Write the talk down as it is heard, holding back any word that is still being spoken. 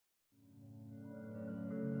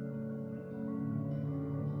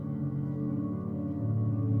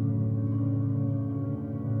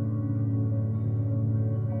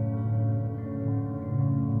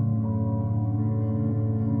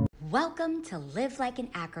Welcome to Live Like an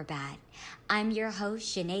Acrobat. I'm your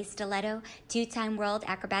host, Shenea Stiletto, two-time World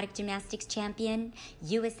Acrobatic Gymnastics Champion,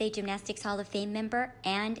 USA Gymnastics Hall of Fame member,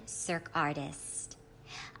 and Cirque artist.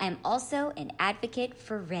 I'm also an advocate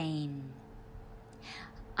for rain.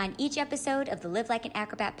 On each episode of the Live Like an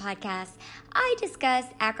Acrobat podcast, I discuss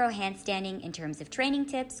acro handstanding in terms of training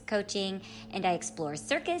tips, coaching, and I explore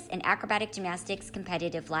circus and acrobatic gymnastics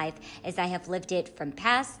competitive life as I have lived it from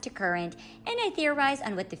past to current, and I theorize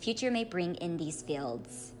on what the future may bring in these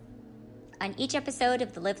fields. On each episode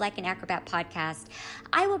of the Live Like an Acrobat podcast,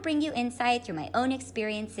 I will bring you insight through my own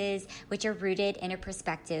experiences, which are rooted in a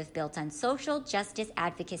perspective built on social justice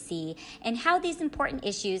advocacy and how these important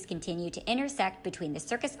issues continue to intersect between the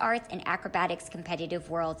circus arts and acrobatics competitive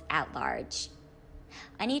world at large.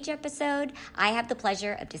 On each episode, I have the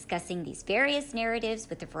pleasure of discussing these various narratives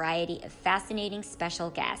with a variety of fascinating special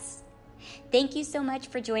guests. Thank you so much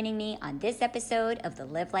for joining me on this episode of the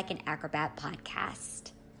Live Like an Acrobat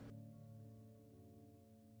podcast.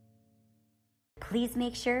 Please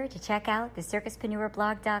make sure to check out the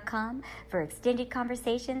circuspreneurblog.com for extended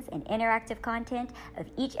conversations and interactive content of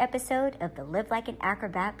each episode of the Live Like an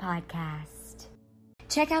Acrobat podcast.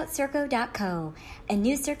 Check out Circo.co, a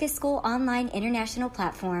new circus school online international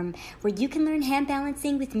platform where you can learn hand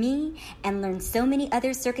balancing with me and learn so many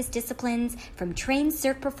other circus disciplines from trained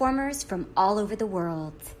Cirque performers from all over the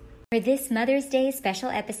world. For this Mother's Day special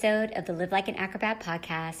episode of the Live Like an Acrobat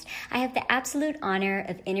podcast, I have the absolute honor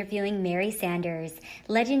of interviewing Mary Sanders,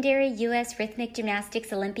 legendary U.S Rhythmic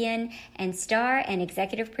Gymnastics Olympian and star and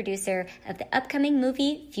executive producer of the upcoming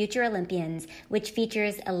movie Future Olympians, which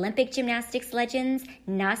features Olympic gymnastics legends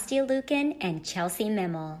Nastia, Liukin, and Chellsie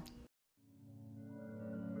Memmel.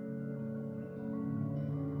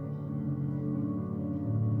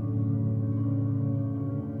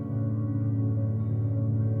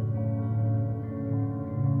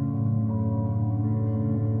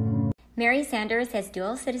 Mary Sanders has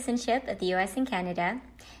dual citizenship of the U.S. and Canada.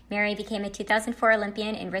 Mary became a 2004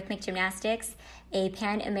 Olympian in rhythmic gymnastics, a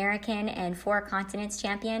Pan-American and four continents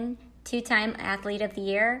champion, two-time Athlete of the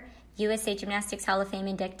Year, USA Gymnastics Hall of Fame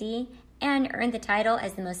inductee, and earned the title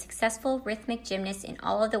as the most successful rhythmic gymnast in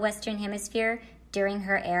all of the Western Hemisphere during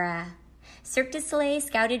her era. Cirque Du Soleil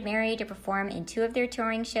scouted Mary to perform in two of their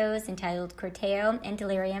touring shows entitled Corteo and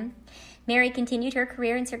Delirium. Mary continued her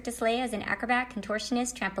career in Cirque Du Soleil as an acrobat,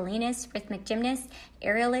 contortionist, trampolinist, rhythmic gymnast,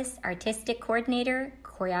 aerialist, artistic coordinator,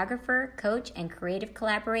 choreographer, coach, and creative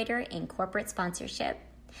collaborator in corporate sponsorship.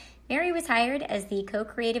 Mary was hired as the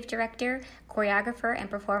co-creative director, choreographer, and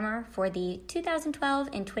performer for the 2012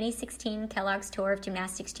 and 2016 Kellogg's Tour of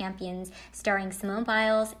Gymnastics Champions, starring Simone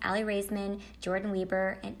Biles, Aly Raisman, Jordan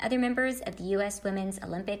Weber, and other members of the U.S. Women's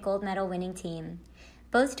Olympic gold medal winning team.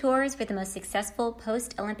 Both tours were the most successful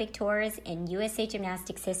post-Olympic tours in USA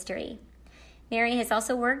Gymnastics history. Mary has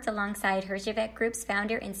also worked alongside Herjavec Group's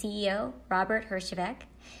founder and CEO, Robert Herjavec.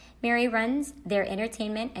 Mary runs their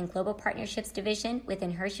entertainment and global partnerships division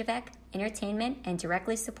within Herjavec Entertainment and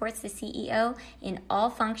directly supports the CEO in all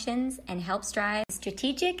functions and helps drive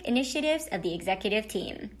strategic initiatives of the executive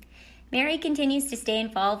team. Mary continues to stay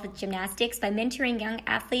involved with gymnastics by mentoring young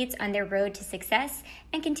athletes on their road to success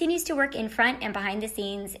and continues to work in front and behind the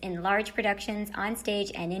scenes in large productions on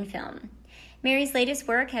stage and in film. Mary's latest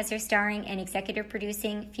work has her starring in Executive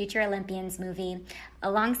Producing Future Olympians movie,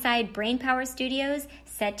 alongside Brainpower Studios,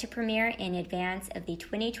 set to premiere in advance of the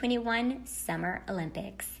 2021 Summer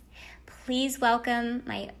Olympics. Please welcome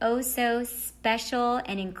my oh-so-special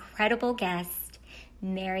and incredible guest,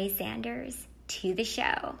 Mary Sanders, to the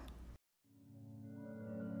show.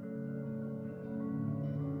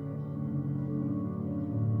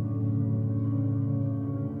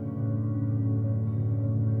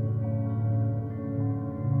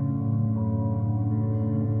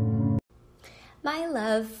 My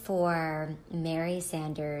love for Mary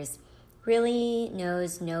Sanders really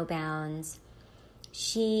knows no bounds.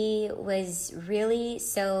 She was really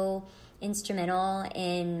so instrumental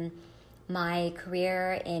in my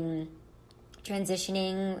career in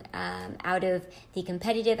transitioning out of the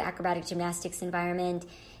competitive acrobatic gymnastics environment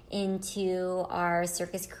into our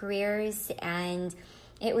circus careers. And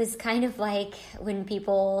it was kind of like when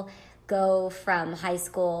people go from high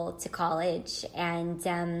school to college, and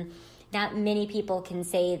not many people can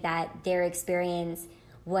say that their experience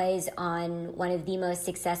was on one of the most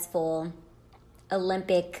successful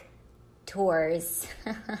Olympic tours.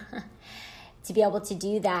 To be able to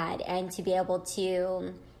do that and to be able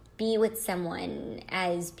to be with someone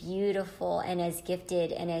as beautiful and as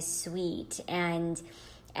gifted and as sweet and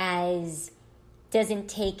as doesn't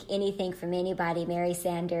take anything from anybody, Mary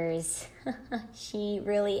Sanders. She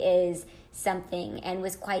really is something, and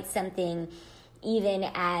was quite something even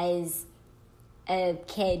as a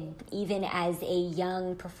kid, even as a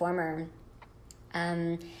young performer.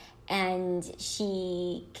 And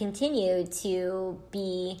she continued to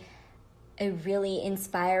be a really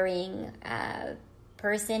inspiring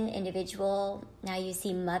person, individual. Now you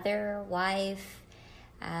see mother, wife,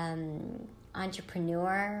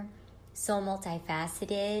 entrepreneur, so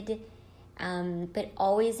multifaceted, but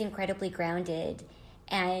always incredibly grounded.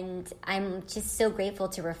 And I'm just so grateful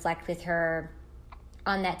to reflect with her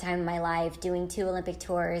on that time of my life, doing 2 Olympic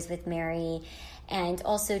tours with Mary, and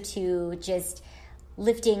also to just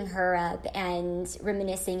lifting her up and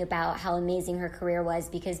reminiscing about how amazing her career was,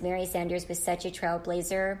 because Mary Sanders was such a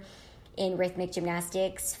trailblazer in rhythmic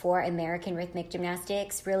gymnastics, for American rhythmic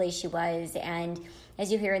gymnastics. Really, she was. And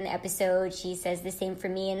as you hear in the episode, she says the same for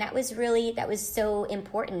me. And that was so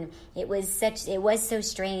important. It was so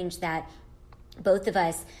strange that both of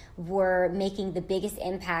us were making the biggest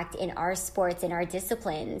impact in our sports and our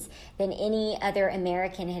disciplines than any other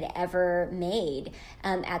American had ever made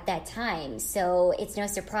at that time. So it's no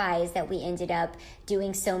surprise that we ended up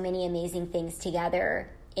doing so many amazing things together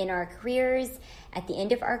in our careers, at the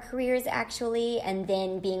end of our careers actually, and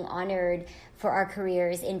then being honored for our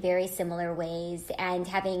careers in very similar ways, and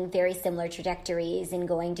having very similar trajectories, and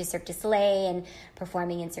going to Cirque Du Soleil and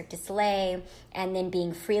performing in Cirque Du Soleil, and then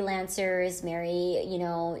being freelancers. Mary,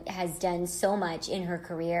 has done so much in her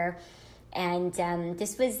career, and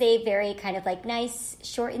this was a very kind of like nice,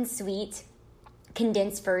 short and sweet,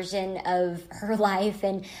 condensed version of her life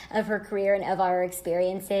and of her career and of our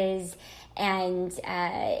experiences. And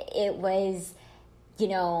it was,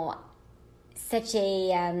 such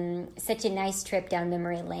a nice trip down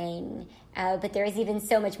memory lane. But there is even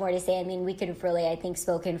so much more to say. I mean, we could have really, I think,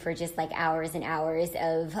 spoken for just like hours and hours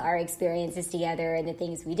of our experiences together, and the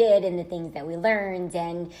things we did, and the things that we learned,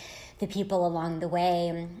 and the people along the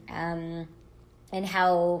way, and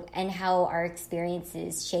how our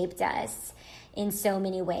experiences shaped us in so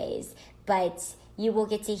many ways. But you will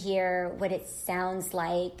get to hear what it sounds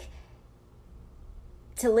like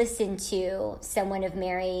to listen to someone of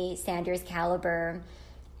Mary Sanders' caliber.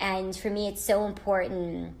 And for me, it's so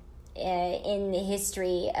important in the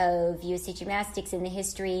history of USA Gymnastics, in the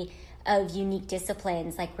history of unique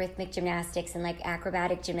disciplines like rhythmic gymnastics and like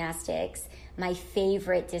acrobatic gymnastics, my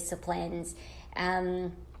favorite disciplines,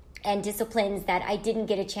 and disciplines that I didn't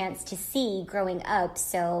get a chance to see growing up.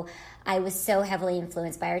 So I was so heavily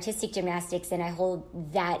influenced by artistic gymnastics, and I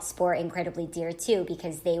hold that sport incredibly dear too,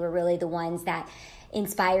 because they were really the ones that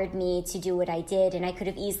inspired me to do what I did. And I could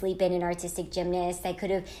have easily been an artistic gymnast. I could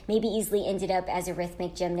have maybe easily ended up as a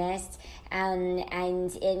rhythmic gymnast. And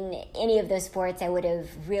in any of those sports, I would have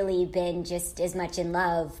really been just as much in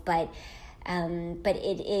love. But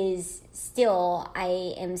it is still,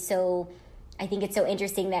 I think it's so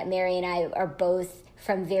interesting that Mary and I are both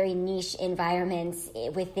from very niche environments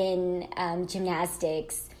within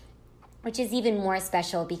gymnastics, which is even more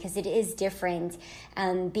special because it is different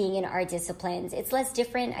being in our disciplines. It's less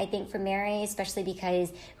different, I think, for Mary, especially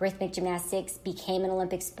because rhythmic gymnastics became an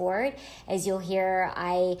Olympic sport. As you'll hear,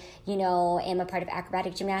 I, am a part of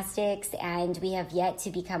acrobatic gymnastics, and we have yet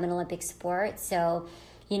to become an Olympic sport. So,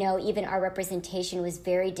 even our representation was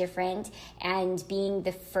very different. And being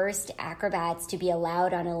the first acrobats to be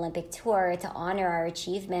allowed on an Olympic tour to honor our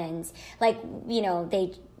achievements,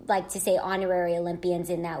 they like to say honorary Olympians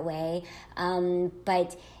in that way.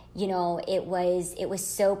 But it was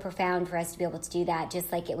so profound for us to be able to do that,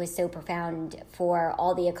 just like it was so profound for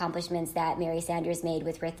all the accomplishments that Mary Sanders made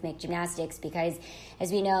with rhythmic gymnastics, because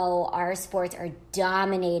as we know, our sports are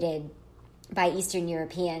dominated by Eastern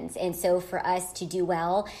Europeans. And so for us to do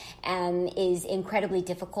well is incredibly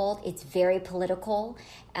difficult. It's very political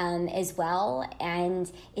as well,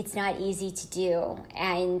 and it's not easy to do.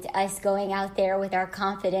 And us going out there with our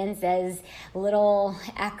confidence as little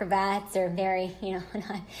acrobats, or very,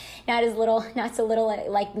 not so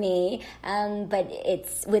little like me, but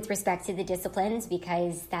it's with respect to the disciplines,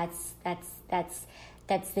 because that's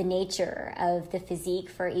the nature of the physique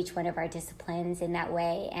for each one of our disciplines in that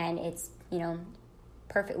way. And it's,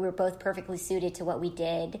 perfect. We're both perfectly suited to what we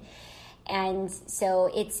did. And so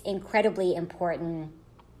it's incredibly important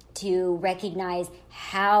to recognize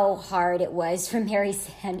how hard it was for Mary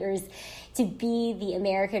Sanders to be the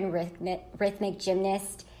American rhythmic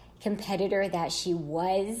gymnast competitor that she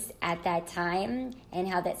was at that time, and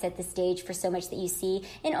how that set the stage for so much that you see.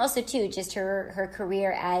 And also too, just her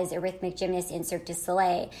career as a rhythmic gymnast in Cirque Du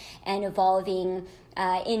Soleil, and evolving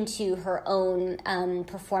into her own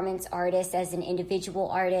performance artist as an individual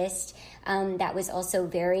artist. That was also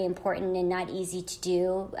very important and not easy to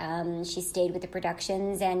do. She stayed with the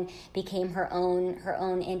productions and became her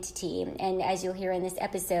own entity. And as you'll hear in this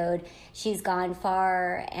episode, she's gone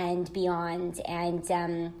far and beyond.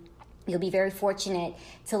 And you'll be very fortunate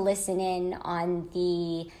to listen in on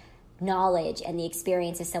the knowledge and the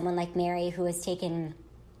experience of someone like Mary, who has taken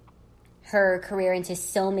her career into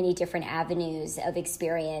so many different avenues of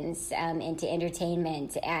experience, into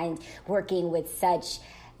entertainment, and working with such,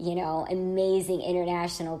 amazing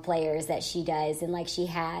international players that she does and like she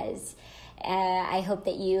has. I hope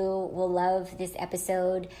that you will love this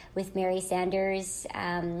episode with Mary Sanders,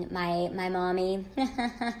 my mommy.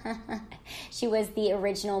 She was the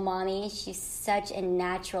original mommy. She's such a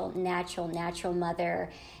natural mother.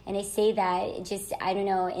 And I say that just, I don't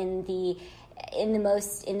know, in the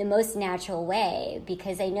most natural way,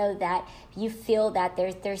 because I know that you feel that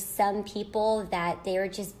there's some people that they're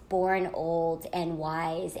just born old and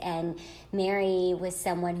wise, and Mary was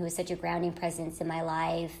someone who was such a grounding presence in my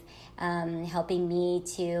life, helping me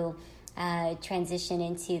to transition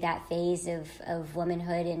into that phase of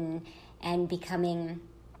womanhood and becoming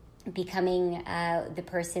the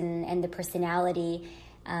person and the personality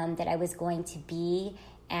that I was going to be.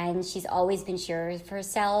 And she's always been sure of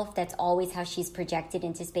herself. That's always how she's projected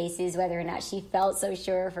into spaces, whether or not she felt so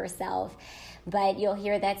sure of herself. But you'll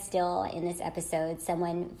hear that still in this episode.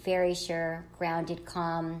 Someone very sure, grounded,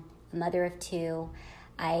 calm, a mother of two.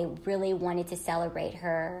 I really wanted to celebrate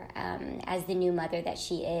her as the new mother that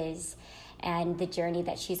she is, and the journey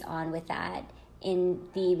that she's on with that in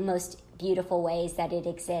the most beautiful ways that it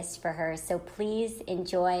exists for her. So please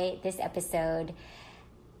enjoy this episode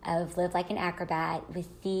of Live Like an Acrobat with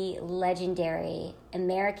the legendary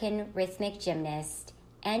American rhythmic gymnast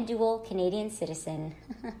and dual Canadian citizen,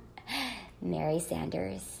 Mary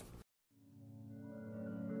Sanders.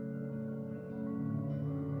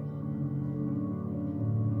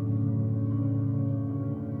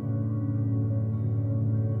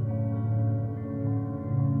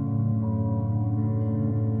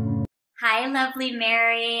 Hi, lovely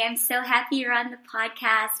Mary. I'm so happy you're on the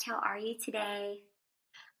podcast. How are you today?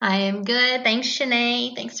 I am good. Thanks,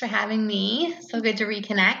 Shenea. Thanks for having me. So good to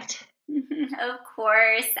reconnect. Of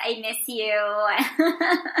course. I miss you.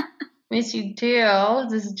 Miss you too.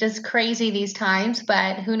 This is just crazy these times,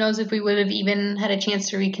 but who knows if we would have even had a chance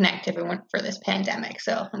to reconnect if it weren't for this pandemic.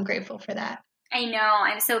 So I'm grateful for that. I know.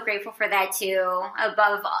 I'm so grateful for that too.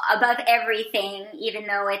 Above everything, even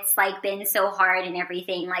though it's like been so hard and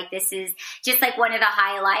everything, like this is just like one of the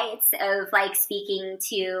highlights of like speaking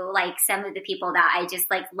to like some of the people that I just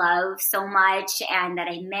like love so much and that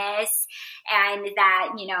I miss, and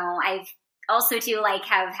that, I've also too like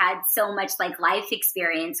have had so much like life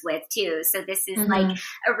experience with too. So this is like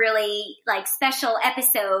a really like special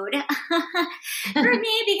episode for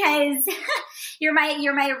me, because you're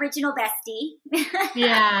my original bestie. Yeah,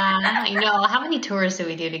 I know. How many tours did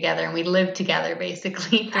we do together? And we lived together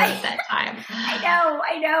basically throughout that time.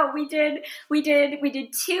 I know. We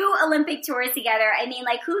did 2 Olympic tours together. I mean,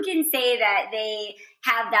 like, who can say that they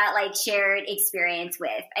have that like shared experience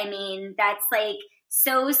with? I mean, that's like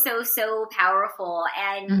so powerful.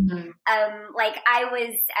 And like I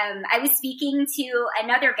was speaking to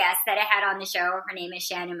another guest that I had on the show. Her name is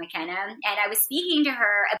Shannon McKenna, and I was speaking to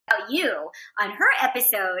her about you on her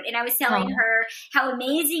episode, and I was telling her how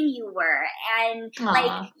amazing you were. And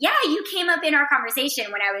like, yeah, you came up in our conversation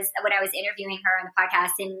when I was interviewing her on the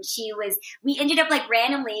podcast, and we ended up like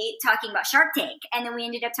randomly talking about Shark Tank, and then we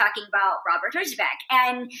ended up talking about Robert Herjavec.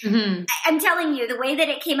 And I'm telling you, the way that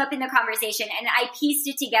it came up in the conversation, and I pieced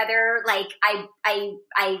it together, like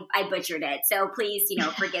I butchered it. So please,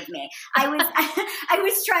 forgive me. I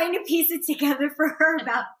was trying to piece it together for her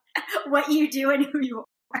about what you do and who you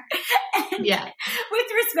are. And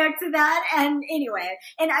with respect to that. And anyway,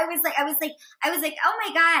 and I was like, oh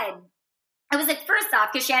my God. I was like, first off,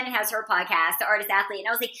 because Shannon has her podcast, The Artist Athlete, and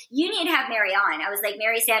I was like, you need to have Mary on. I was like,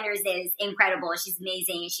 Mary Sanders is incredible. She's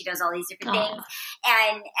amazing. She does all these different things.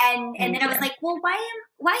 And then I was like, well,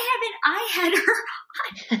 why haven't I had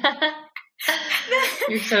her on?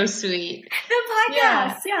 You're so sweet. The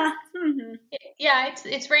podcast, yeah. Yeah,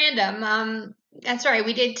 it's random. That's right.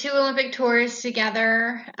 We did 2 Olympic tours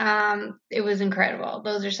together. It was incredible.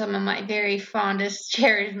 Those are some of my very fondest,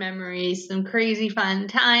 cherished memories, some crazy fun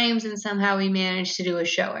times, and somehow we managed to do a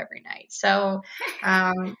show every night. So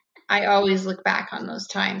I always look back on those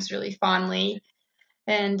times really fondly.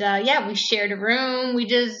 And we shared a room. We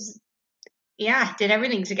just, did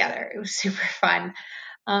everything together. It was super fun.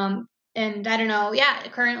 And I don't know,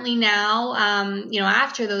 currently now,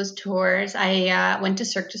 after those tours, I went to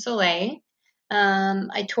Cirque Du Soleil.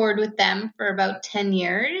 I toured with them for about 10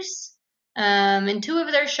 years. And two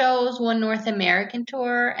of their shows, one North American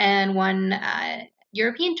tour and one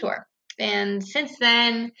European tour. And since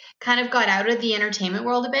then, kind of got out of the entertainment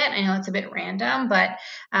world a bit. I know it's a bit random, but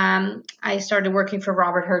I started working for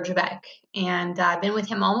Robert Herjavec, and I've been with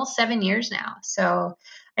him almost 7 years now. So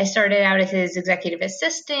I started out as his executive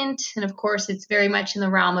assistant, and of course, it's very much in the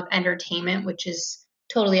realm of entertainment, which is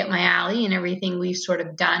totally up my alley, and everything we've sort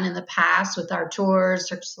of done in the past with our tours,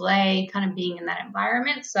 Cirque du Soleil, kind of being in that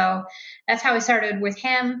environment. So that's how I started with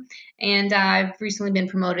him, and I've recently been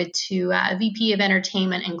promoted to VP of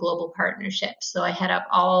Entertainment and Global Partnerships. So I head up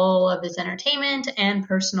all of his entertainment and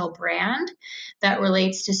personal brand that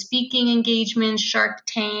relates to speaking engagements, Shark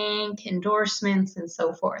Tank, endorsements, and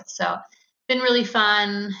so forth. So been really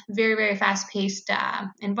fun, very, very fast-paced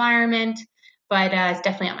environment, but it's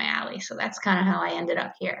definitely up my alley. So that's kind of how I ended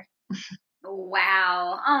up here.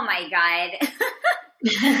 Wow. Oh, my God.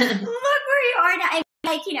 Look where you are now. I mean,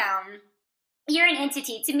 like, you're an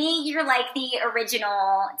entity. To me, you're like the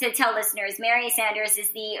original, to tell listeners, Mary Sanders is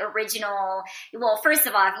the original. Well, first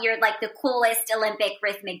of all, you're like the coolest Olympic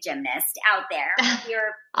rhythmic gymnast out there.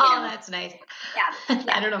 You're, that's nice. Yeah.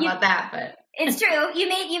 I don't know about that, but it's true. You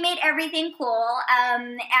made everything cool.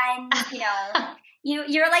 And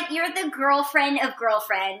you're the girlfriend of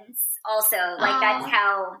girlfriends. Also, like that's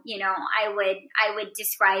how I would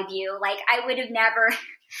describe you. Like I would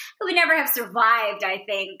never have survived, I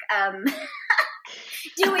think,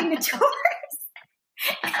 doing the tours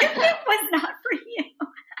if it was not for you.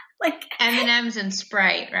 Like M&M's and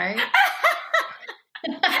Sprite, right?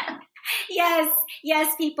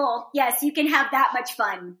 Yes, people. Yes, you can have that much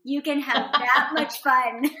fun. You can have that much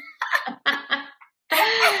fun.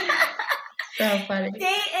 So funny.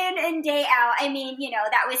 Day in and day out. I mean,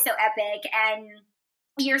 that was so epic, and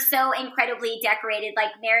you're so incredibly decorated.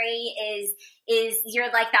 Like Mary is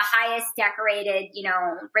you're like the highest decorated,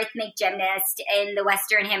 rhythmic gymnast in the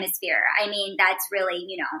Western Hemisphere. I mean, that's really,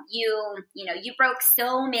 you broke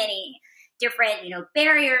so many different,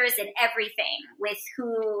 barriers and everything with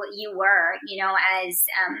who you were,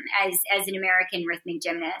 as an American rhythmic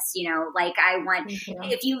gymnast, like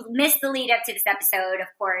if you missed the lead up to this episode, of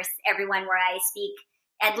course, everyone where I speak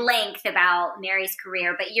at length about Mary's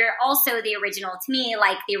career, but you're also the original, to me,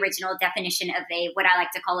 like the original definition of what I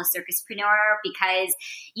like to call a circuspreneur, because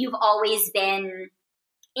you've always been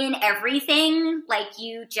in everything, like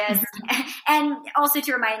you just, and also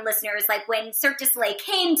to remind listeners, like when Cirque du Soleil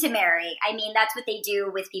came to Mary, I mean, that's what they do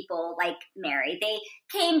with people like Mary. They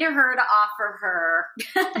came to her to offer her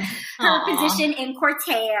her position in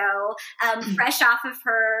Corteo, fresh off of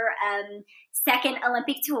her second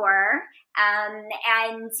Olympic tour.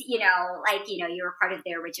 And you were part of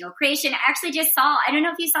their original creation. I actually just saw, I don't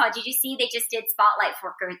know if you saw, did you see they just did Spotlight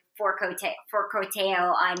for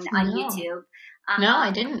Corteo on YouTube? No,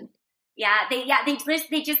 I didn't.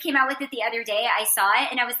 They just came out with it the other day. I saw it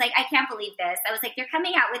and I was like, I can't believe this. I was like, they're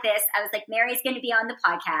coming out with this. I was like, Mary's going to be on the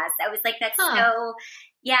podcast. I was like, that's so,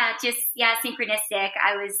 synchronistic.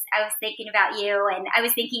 I was thinking about you, and I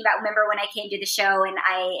was thinking about, remember when I came to the show and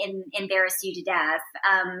I embarrassed you to death.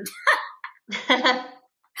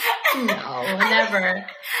 No, never.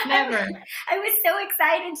 I was so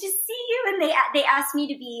excited to see you, and they asked me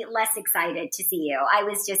to be less excited to see you. I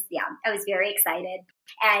was just, I was very excited,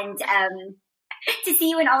 and to see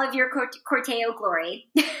you in all of your Corteo glory.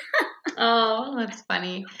 Oh, that's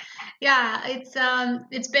funny. Yeah,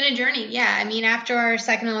 it's been a journey. Yeah, I mean, after our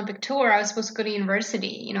second Olympic tour, I was supposed to go to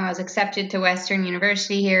university. I was accepted to Western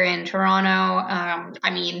University here in Toronto.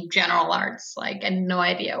 General arts. Like, I had no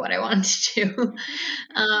idea what I wanted to do.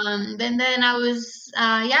 Then I was,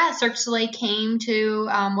 Cirque du Soleil came to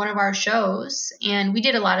one of our shows, and we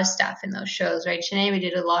did a lot of stuff in those shows, right, Shenea? We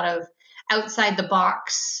did a lot of outside the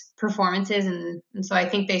box performances, and so I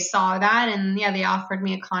think they saw that, and they offered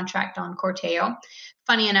me a contract on Corteo.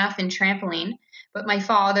 Funny enough, in trampoline, but my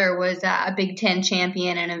father was a Big Ten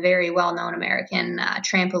champion and a very well-known American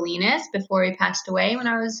trampolinist before he passed away when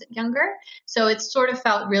I was younger. So it sort of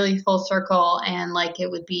felt really full circle and like it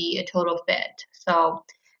would be a total fit. So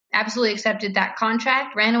absolutely accepted that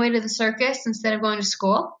contract, ran away to the circus instead of going to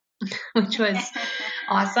school, which was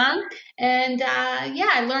awesome. And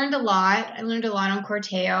I learned a lot. I learned a lot on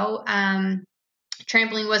Corteo.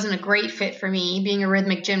 Trampoline wasn't a great fit for me. Being a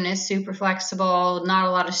rhythmic gymnast, super flexible, not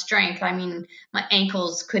a lot of strength. I mean, my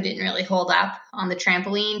ankles couldn't really hold up on the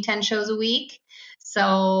trampoline 10 shows a week.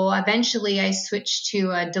 So eventually I switched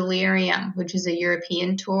to Delirium, which is a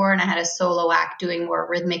European tour, and I had a solo act doing more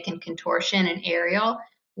rhythmic and contortion and aerial,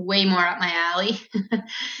 way more up my alley.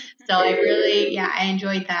 So I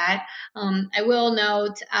enjoyed that. I will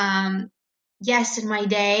note, yes, in my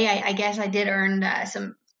day, I guess I did earn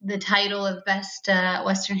the title of Best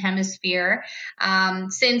Western Hemisphere.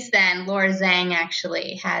 Since then, Laura Zhang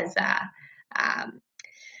actually has um,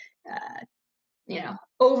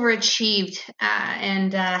 overachieved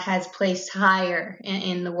and has placed higher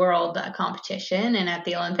in the world competition and at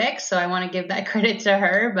the Olympics. So I want to give that credit to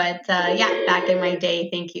her. But back in my day,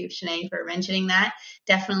 thank you, Shenea, for mentioning that.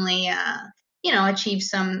 Definitely, achieved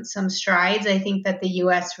some strides. I think that the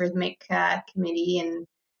U.S. Rhythmic Committee and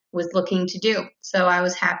was looking to do. So I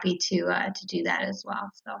was happy to do that as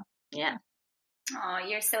well. So yeah. Oh,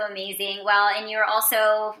 you're so amazing. Well, and you're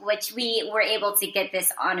also, which we were able to get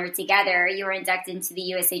this honor together, you were inducted into the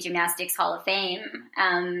USA Gymnastics Hall of Fame.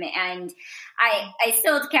 And I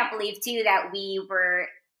still can't believe, too, that we were,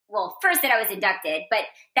 well, first that I was inducted, but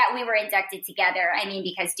that we were inducted together. I mean,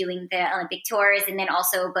 because doing the Olympic tours and then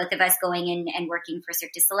also both of us going in and working for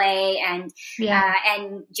Cirque Du Soleil and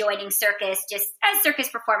joining circus, just as circus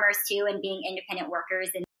performers, too, and being independent workers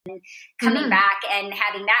and coming back and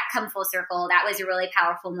having that come full circle. That was a really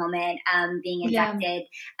powerful moment, being inducted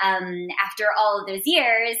after all of those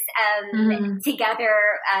years together,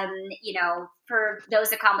 for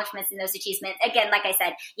those accomplishments and those achievements. Again, like I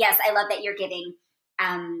said, yes, I love that you're giving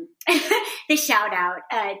the shout out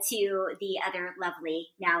to the other lovely,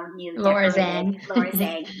 now new Laura Zhang.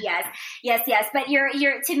 Yes. But you're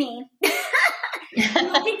to me, you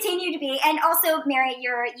will continue to be. And also, Mary,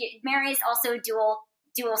 Mary is also dual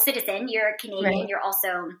citizen. You're Canadian. Right. You're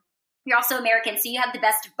also American, so you have the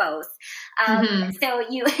best of both. So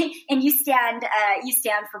you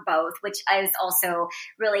stand for both, which is also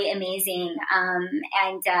really amazing,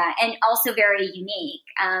 and also very unique.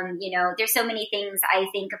 There's so many things I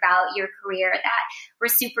think about your career that were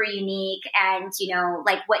super unique, and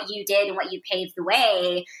like what you did and what you paved the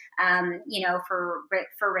way,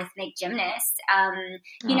 for rhythmic gymnasts.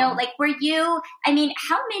 Like were you? I mean,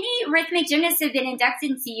 how many rhythmic gymnasts have been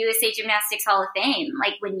inducted into USA Gymnastics Hall of Fame?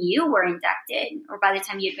 Like when you were inducted, or by the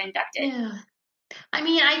time you'd been inducted? Yeah. I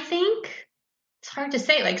mean, I think it's hard to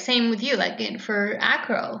say. Like same with you. Like for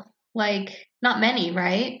acro, like not many,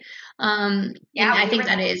 right? And I think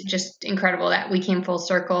that is just incredible that we came full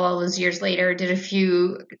circle all those years later. Did a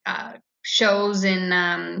few shows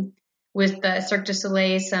in with the Cirque Du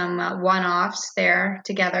Soleil, some one-offs there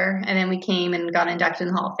together, and then we came and got inducted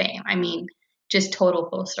in the Hall of Fame. I mean, just total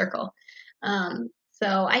full circle.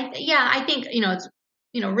 So I think it's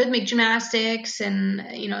rhythmic gymnastics and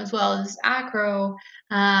as well as acro.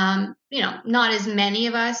 Not as many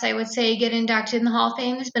of us, I would say, get inducted in the Hall of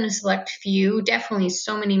Fame. There's been a select few, definitely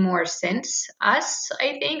so many more since us.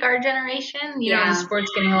 I think our generation, the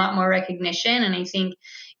sport's getting a lot more recognition, and I think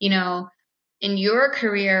in your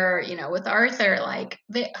career, with Arthur, like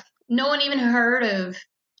no one even heard of.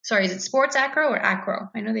 Sorry, is it sports acro or acro?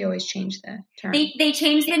 I know they always change the term. They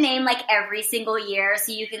change the name like every single year,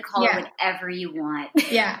 so you can call it whatever you want.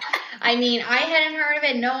 Yeah. I mean, I hadn't heard of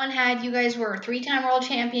it. No one had. You guys were 3-time world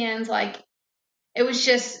champions. Like, it was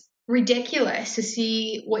just ridiculous to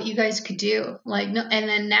see what you guys could do. Like, no,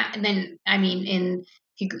 and then I mean,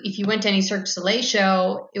 if you went to any Cirque du Soleil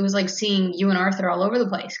show, it was like seeing you and Arthur all over the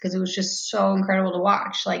place because it was just so incredible to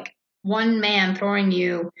watch. Like, one man throwing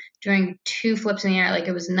you doing 2 flips in the air, like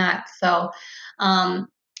it was nuts. So, I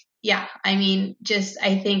mean,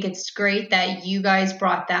 I think it's great that you guys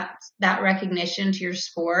brought that recognition to your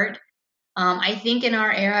sport. I think in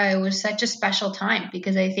our era, it was such a special time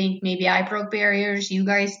because I think maybe I broke barriers, you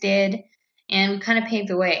guys did, and we kind of paved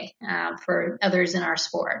the way for others in our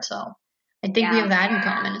sport. So I think we have that in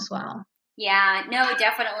common as well. Yeah, no,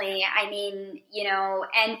 definitely. I mean,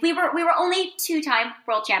 and we were only 2-time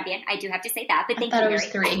world champion. I do have to say that, but thank you, Mary. It was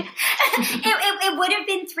 3. it would have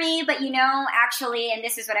been 3, but actually, and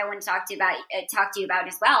this is what I want to talk to you about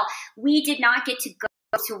as well. We did not get to go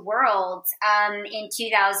to Worlds in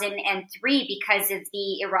 2003 because of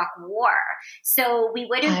the Iraq War. So we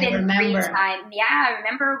would have been 3-time. Yeah, I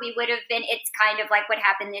remember we would have been. It's kind of like what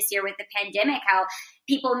happened this year with the pandemic, how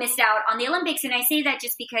people missed out on the Olympics. And I say that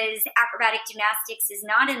just because acrobatic gymnastics is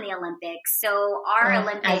not in the Olympics. So our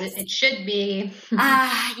Olympics, as it should be. We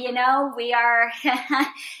are,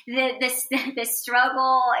 the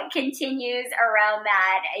struggle continues around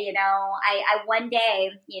that. I one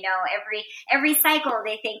day, every cycle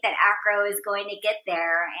they think that acro is going to get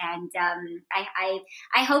there. And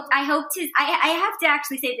I hope to, I have to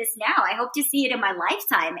actually say this now. I hope to see it in my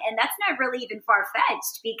lifetime. And that's not really even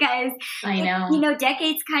far-fetched because, I know,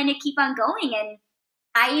 decades kind of keep on going. And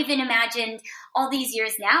I even imagined all these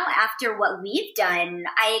years now after what we've done,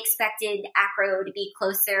 I expected acro to be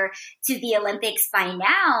closer to the Olympics by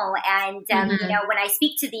now. And, you know, when I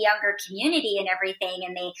speak to the younger community and everything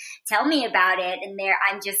and they tell me about it and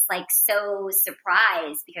I'm just like so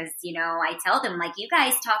surprised because, you know, I tell them like, you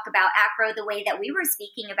guys talk about acro the way that we were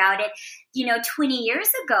speaking about it, you know, 20 years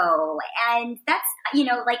ago. And that's, you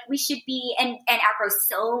know, like we should be, and acro's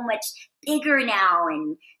so much bigger now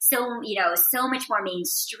and so, you know, so much more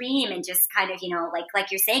mainstream and just kind of, you know,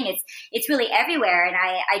 like you're saying, it's really everywhere. And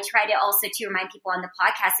I try to also to remind people on the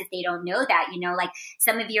podcast, if they don't know that, you know, like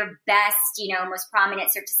some of your best, you know, most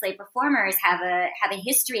prominent Cirque du Soleil performers have a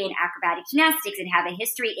history in acrobatic gymnastics and have a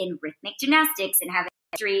history in rhythmic gymnastics and have a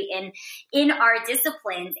history in our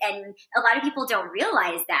disciplines. And a lot of people don't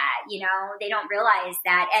realize that, you know, they don't realize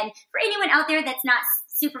that. And for anyone out there that's not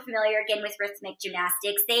super familiar again with rhythmic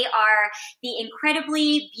gymnastics, they are the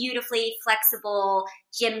incredibly beautifully flexible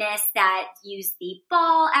gymnasts that use the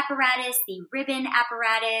ball apparatus, the ribbon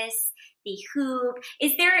apparatus, the hoop.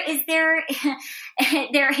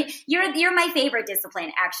 You're my favorite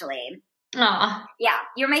discipline, actually. Aw. Yeah,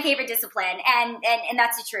 you're my favorite discipline. And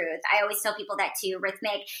that's the truth. I always tell people that too,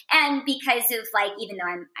 rhythmic. And because of like, even though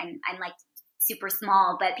I'm like super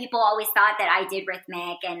small, but people always thought that I did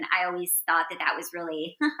rhythmic, and I always thought that was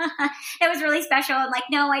really that was really special. I'm like,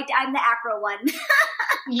 no, I'm the acro one.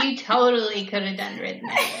 You totally could have done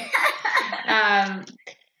rhythmic.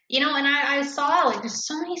 You know, and I saw like there's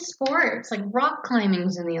so many sports, like rock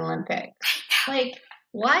climbing's in the Olympics. Like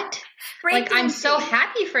what? Like I'm so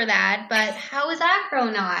happy for that, but how is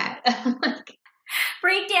acro not?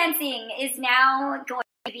 Breakdancing is now going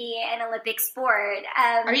to be an Olympic sport.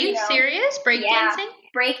 Are you serious? Breakdancing? Yeah,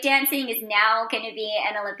 breakdancing is now going to be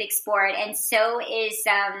an Olympic sport, and so is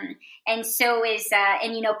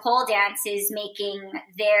you know, pole dance is making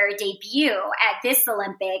their debut at this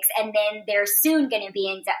Olympics, and then they're soon going to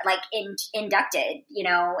be inducted, you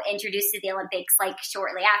know, introduced to the Olympics like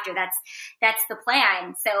shortly after. That's the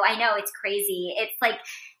plan. So I know it's crazy. It's like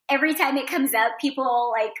every time it comes up,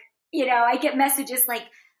 people like, you know, I get messages like,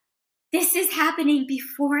 this is happening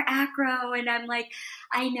before acro. And I'm like,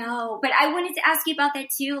 I know. But I wanted to ask you about that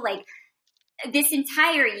too. Like this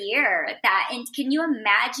entire year and can you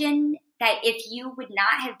imagine that if you would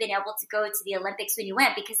not have been able to go to the Olympics when you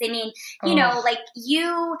went? Because I mean, you know, like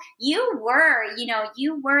you were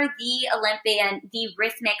the Olympian, the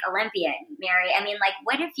rhythmic Olympian, Mary. I mean, like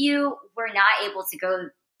what if you were not able to go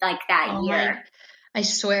like that year? I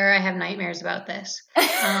swear I have nightmares about this.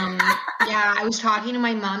 Yeah, I was talking to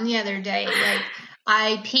my mom the other day. Like,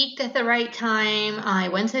 I peaked at the right time. I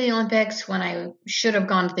went to the Olympics when I should have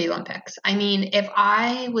gone to the Olympics. I mean, if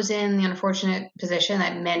I was in the unfortunate position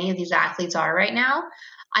that many of these athletes are right now,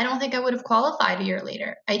 I don't think I would have qualified a year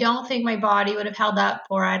later. I don't think my body would have held up,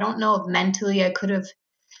 or I don't know if mentally I could have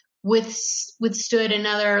withstood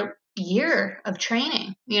another year of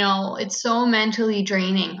training. You know, it's so mentally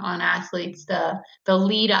draining on athletes, the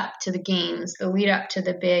lead up to the games, the lead up to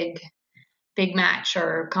the big match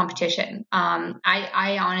or competition.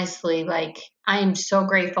 I honestly, like, I am so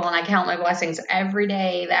grateful, and I count my blessings every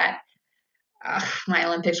day that my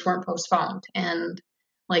Olympics weren't postponed, and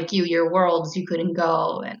like your worlds, you couldn't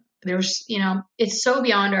go, and there's, you know, it's so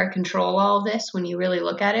beyond our control, all of this, when you really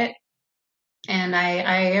look at it. And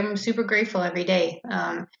I am super grateful every day.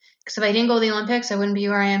 Because if I didn't go to the Olympics, I wouldn't be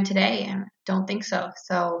where I am today. And I don't think so.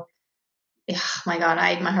 So, my God,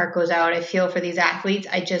 my heart goes out. I feel for these athletes.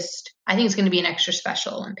 I think it's going to be an extra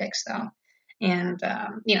special Olympics, though. And,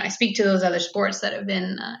 you know, I speak to those other sports that have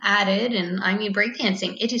been added. And I mean,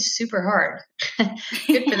 breakdancing, it is super hard.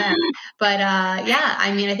 Good for them. But, yeah,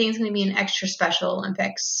 I mean, I think it's going to be an extra special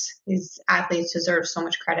Olympics. These athletes deserve so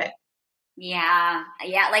much credit. Yeah.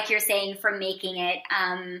 Like you're saying, for making it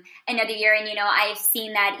another year. And, you know, I've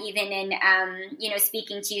seen that even in, you know,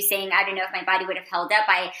 speaking to you saying, I don't know if my body would have held up.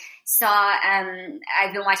 I saw,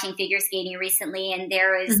 I've been watching figure skating recently, and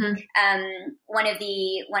there was one of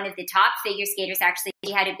the top figure skaters, actually,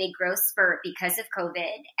 she had a big growth spurt because of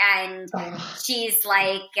COVID. And she's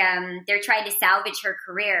like, they're trying to salvage her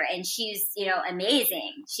career, and she's, you know,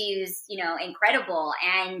 amazing. She's, you know, incredible.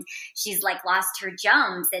 And she's like lost her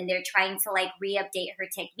jumps, and they're trying to like re-update her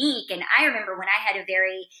technique. And I remember when I had a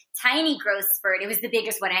very tiny growth spurt, it was the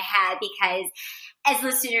biggest one I had, because as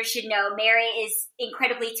listeners should know, Mary is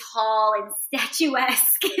incredibly tall and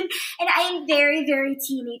statuesque, and I am very, very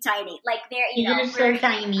teeny tiny. Like very, you know, you're so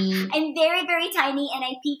tiny. I'm very, very tiny, and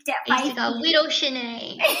I peaked at 5 feet. She's a little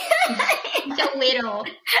Shenea. So little.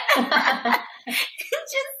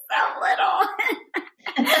 Just so little.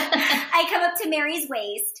 I come up to Mary's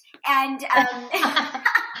waist, and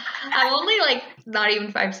I'm only like not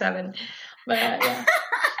even 5'7", but yeah.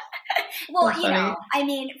 Well, you know, I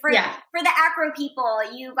mean, for the acro people,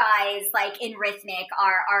 you guys like in rhythmic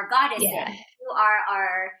are goddesses. Yeah. You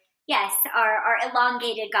are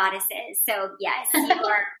elongated goddesses. So yes, you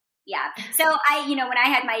are. Yeah. So when I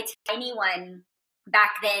had my tiny one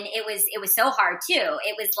back then, it was so hard too.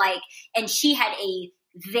 It was like, and she had a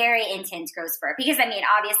very intense growth spurt because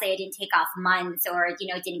obviously I didn't take off months or,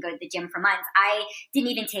 didn't go to the gym for months. I didn't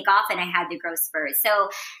even take off and I had the growth spurt. So,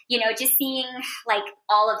 just seeing like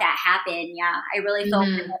all of that happen. Yeah. I really felt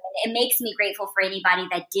for them. It makes me grateful for anybody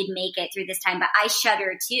that did make it through this time, but I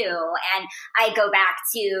shudder too. And I go back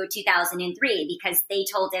to 2003 because they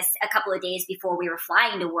told us a couple of days before we were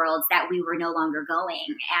flying to Worlds that we were no longer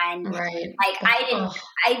going. And I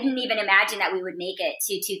didn't even imagine that we would make it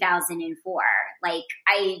to 2004. Like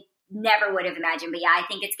I never would have imagined, but yeah, I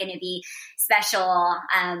think it's going to be special.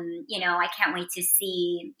 I can't wait to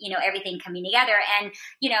see, everything coming together. And,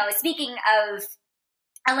 speaking of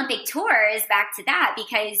Olympic tours, back to that,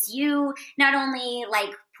 because you not only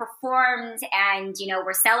like performed and,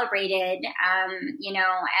 were celebrated,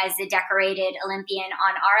 as a decorated Olympian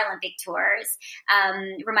on our Olympic tours,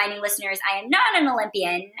 reminding listeners, I am not an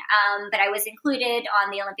Olympian, but I was included on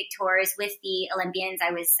the Olympic tours with the Olympians.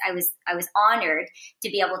 I was honored to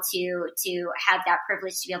be able to have that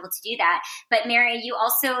privilege to be able to do that. But Mary, you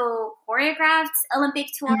also choreographed Olympic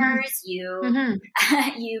tours. You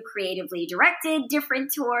creatively directed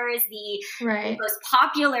different tours, the most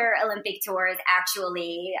popular Olympic tours,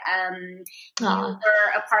 actually. You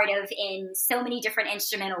were a part of in so many different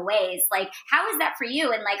instrumental ways. Like, how is that for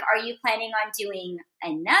you? And like, are you planning on doing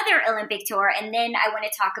another Olympic tour? And then I want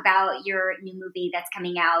to talk about your new movie that's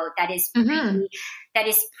coming out that is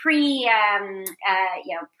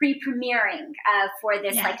pre-premiering for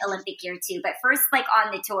this like Olympic year too. But first, like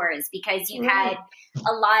on the tours, because you had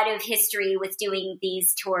a lot of history with doing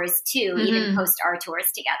these tours too, even post our tours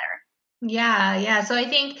together. Yeah. So I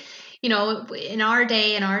think, in our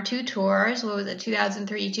day, in our two tours, what was it,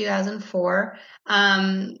 2003, 2004,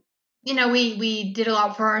 we did a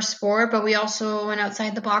lot for our sport, but we also went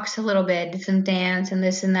outside the box a little bit, did some dance and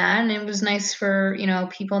this and that. And it was nice for,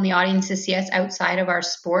 people in the audience to see us outside of our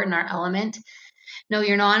sport and our element. No,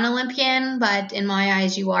 you're not an Olympian, but in my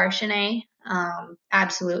eyes, you are, Shenea.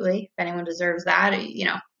 Absolutely. If anyone deserves that,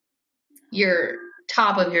 you're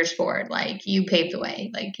top of your sport. Like, you paved the way.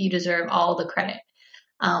 Like, you deserve all the credit.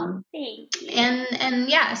 Thank you. And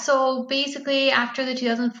yeah, so basically after the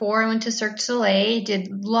 2004, I went to Cirque Du Soleil,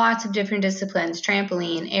 did lots of different disciplines,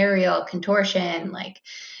 trampoline, aerial, contortion, like,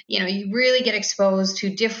 you really get exposed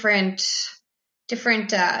to different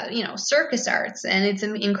circus arts, and it's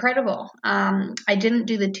incredible. I didn't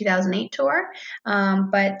do the 2008 tour,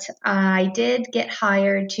 but I did get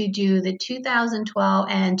hired to do the 2012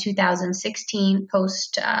 and 2016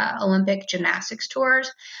 post-Olympic gymnastics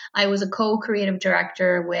tours. I was a co-creative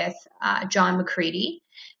director with John McCready,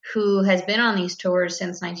 who has been on these tours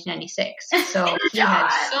since 1996. So he had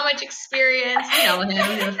so much experience. You know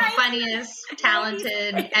him, the funniest,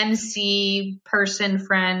 talented MC, person,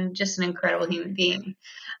 friend, just an incredible human being.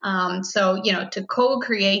 So, to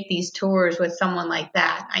co-create these tours with someone like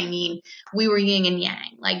that, we were yin and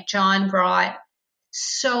yang. Like, John brought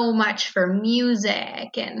so much for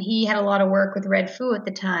music, and he had a lot of work with Red Foo at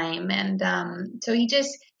the time. And so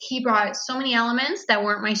he brought so many elements that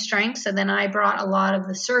weren't my strengths. And then I brought a lot of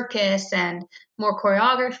the circus and more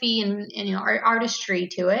choreography and artistry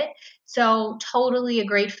to it. So totally a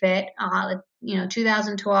great fit.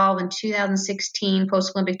 2012 and 2016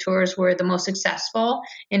 post-Olympic tours were the most successful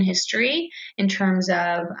in history in terms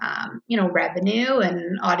of, revenue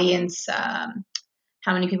and audience, how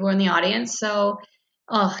many people were in the audience. So,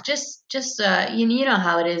 you know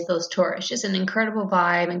how it is, those tours, just an incredible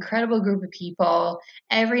vibe, incredible group of people,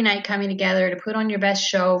 every night coming together to put on your best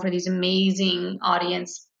show for these amazing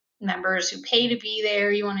audience members who pay to be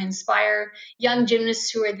there. You want to inspire young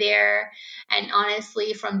gymnasts who are there. And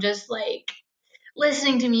honestly, from just like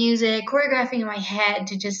listening to music, choreographing in my head,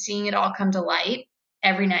 to just seeing it all come to light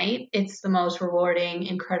every night, it's the most rewarding,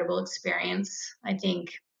 incredible experience, I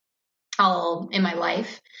think, all in my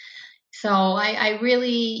life. So I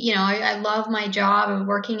really, I love my job of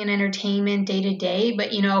working in entertainment day to day,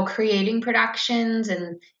 but, creating productions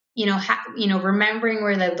and, remembering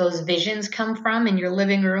where those visions come from in your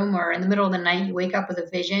living room, or in the middle of the night, you wake up with a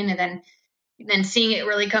vision, and then seeing it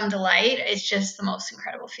really come to light, it's just the most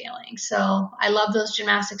incredible feeling. So I love those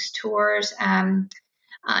gymnastics tours.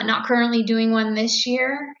 Not currently doing one this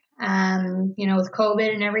year, with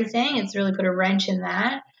COVID and everything, it's really put a wrench in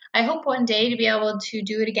that. I hope one day to be able to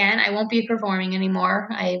do it again. I won't be performing anymore.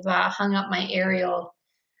 I've hung up my aerial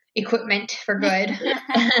equipment for good.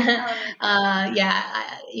 I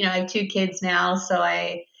have 2 kids now, so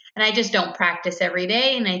I just don't practice every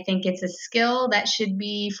day. And I think it's a skill that should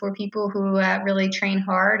be for people who really train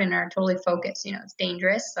hard and are totally focused. It's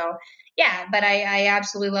dangerous. So yeah, but I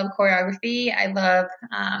absolutely love choreography. I love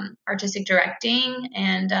artistic directing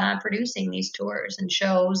and producing these tours and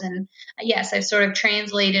shows. And yes, I've sort of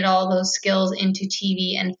translated all those skills into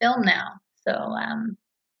TV and film now. So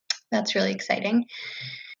that's really exciting.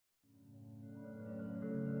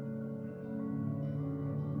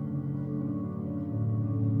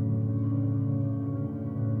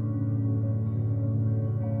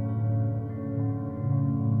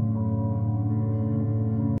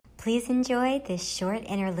 Please enjoy this short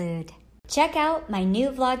interlude. Check out my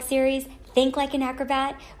new vlog series, Think Like an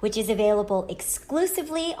Acrobat, which is available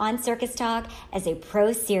exclusively on Circus Talk as a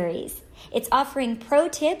pro series. It's offering pro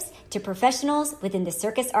tips to professionals within the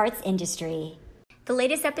circus arts industry. The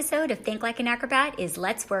latest episode of Think Like an Acrobat is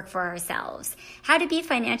Let's Work for Ourselves. How to be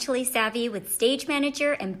financially savvy with stage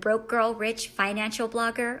manager and broke girl rich financial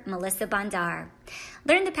blogger Melissa Bondar.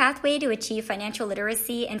 Learn the pathway to achieve financial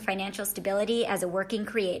literacy and financial stability as a working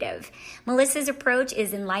creative. Melissa's approach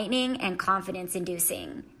is enlightening and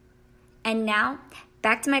confidence-inducing. And now,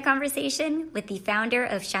 back to my conversation with the founder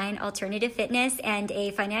of Shine Alternative Fitness and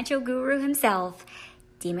a financial guru himself,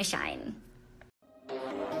 Dima Shine.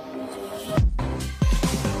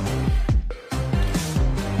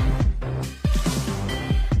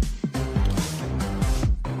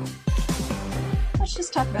 Let's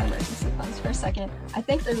just talk about emergency funds for a second. I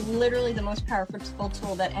think they're literally the most powerful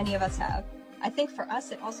tool that any of us have. I think for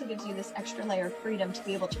us, it also gives you this extra layer of freedom to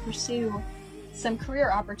be able to pursue some career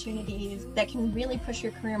opportunities that can really push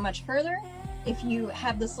your career much further if you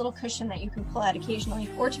have this little cushion that you can pull out occasionally,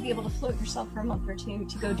 or to be able to float yourself for a month or two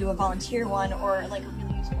to go do a volunteer one or like a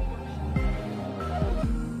really useful workshop.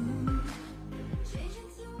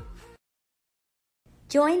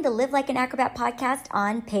 Join the Live Like an Acrobat podcast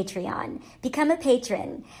on Patreon. Become a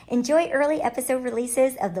patron. Enjoy early episode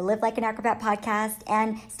releases of the Live Like an Acrobat podcast,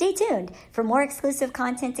 and stay tuned for more exclusive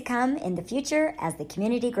content to come in the future as the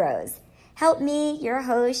community grows. Help me, your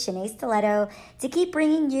host, Shenea Stiletto, to keep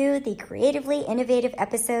bringing you the creatively innovative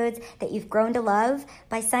episodes that you've grown to love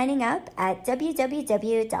by signing up at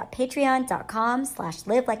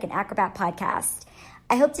www.patreon.com/Live Like an Acrobat podcast.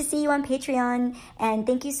 I hope to see you on Patreon, and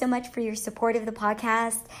thank you so much for your support of the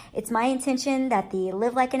podcast. It's my intention that the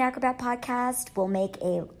Live Like an Acrobat podcast will make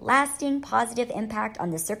a lasting positive impact on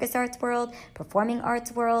the circus arts world, performing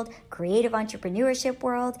arts world, creative entrepreneurship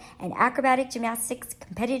world, and acrobatic gymnastics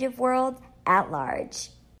competitive world at large.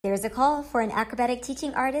 There's a call for an acrobatic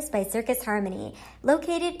teaching artist by Circus Harmony,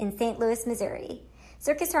 located in St. Louis, Missouri.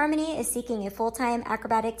 Circus Harmony is seeking a full-time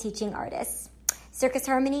acrobatic teaching artist. Circus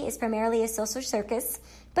Harmony is primarily a social circus,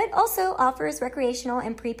 but also offers recreational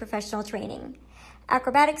and pre-professional training.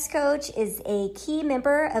 Acrobatics Coach is a key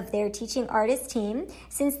member of their teaching artist team,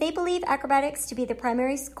 since they believe acrobatics to be the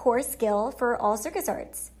primary core skill for all circus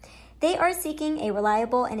arts. They are seeking a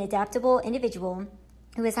reliable and adaptable individual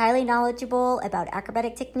who is highly knowledgeable about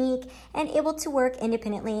acrobatic technique and able to work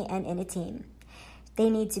independently and in a team. They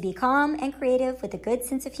need to be calm and creative with a good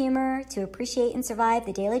sense of humor to appreciate and survive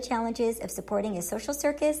the daily challenges of supporting a social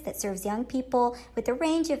circus that serves young people with a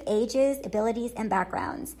range of ages, abilities, and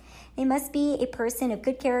backgrounds. They must be a person of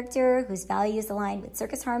good character whose values align with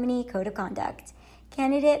Circus Harmony Code of Conduct.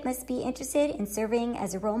 Candidate must be interested in serving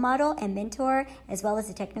as a role model and mentor, as well as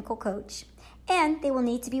a technical coach. And they will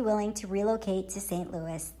need to be willing to relocate to St.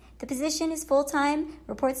 Louis. The position is full-time,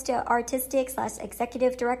 reports to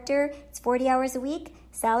artistic/executive director. It's 40 hours a week.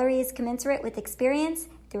 Salary is commensurate with experience.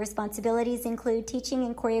 The responsibilities include teaching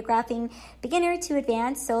and choreographing beginner to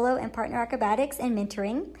advanced solo and partner acrobatics and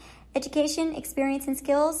mentoring. Education, experience, and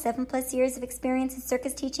skills, 7+ years of experience in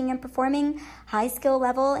circus teaching and performing, high skill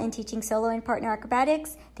level in teaching solo and partner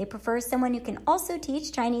acrobatics. They prefer someone who can also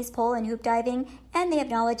teach Chinese pole and hoop diving, and they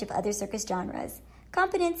have knowledge of other circus genres.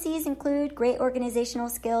 Competencies include great organizational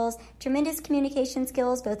skills, tremendous communication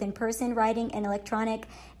skills, both in person, writing, and electronic,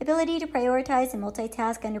 ability to prioritize and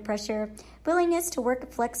multitask under pressure, willingness to work a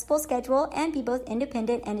flexible schedule and be both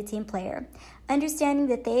independent and a team player, understanding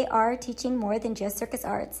that they are teaching more than just circus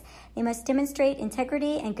arts. They must demonstrate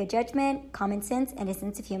integrity and good judgment, common sense, and a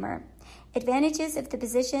sense of humor. Advantages of the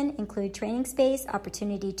position include training space,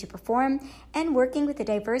 opportunity to perform, and working with a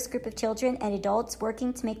diverse group of children and adults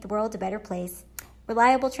working to make the world a better place.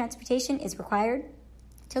 Reliable transportation is required.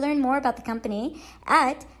 To learn more about the company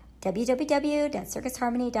at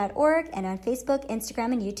www.circusharmony.org, and on Facebook,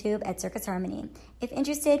 Instagram, and YouTube at Circus Harmony. If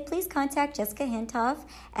interested, please contact Jessica Hintoff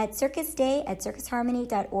at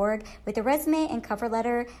circusday@circusharmony.org with a resume and cover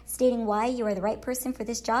letter stating why you are the right person for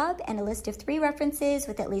this job, and a list of 3 references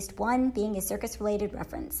with at least 1 being a circus-related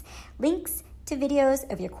reference. Links to videos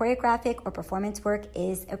of your choreographic or performance work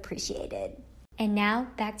is appreciated. And now,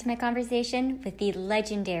 back to my conversation with the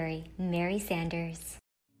legendary Mary Sanders.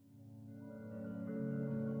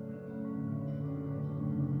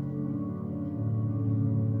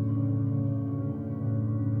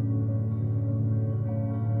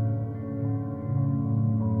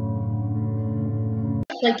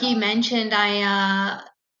 Like you mentioned,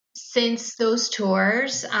 since those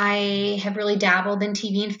tours, I have really dabbled in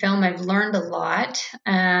TV and film. I've learned a lot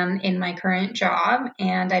in my current job,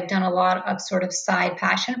 and I've done a lot of sort of side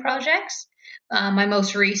passion projects. My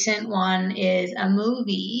most recent one is a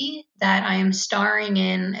movie that I am starring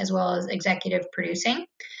in, as well as executive producing,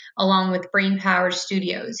 along with Brainpower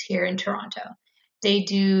Studios here in Toronto. They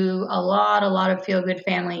do a lot of feel-good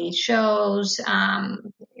family shows, a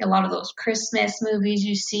lot of those Christmas movies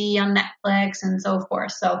you see on Netflix and so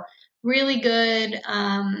forth. So really good,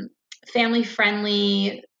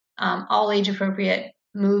 family-friendly, all age-appropriate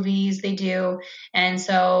movies they do. And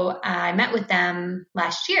so I met with them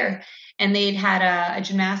last year, and they'd had a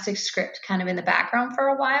gymnastics script kind of in the background for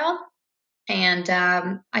a while. And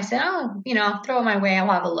I said, throw it my way,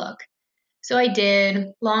 I'll have a look. So I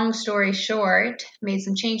did. Long story short, made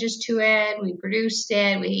some changes to it. We produced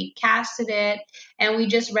it, we casted it, and we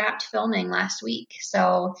just wrapped filming last week.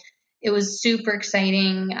 So it was super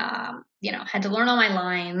exciting. Had to learn all my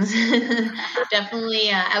lines. Definitely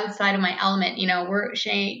outside of my element.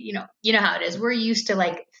 Shenea, you know how it is. We're used to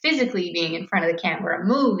like physically being in front of the camera,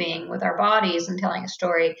 moving with our bodies and telling a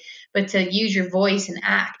story. But to use your voice and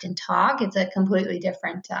act and talk, it's a completely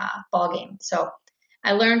different ballgame. So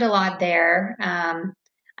I learned a lot there.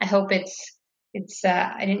 I hope it's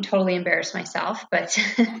I didn't totally embarrass myself, but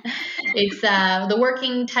it's the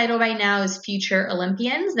working title right now is Future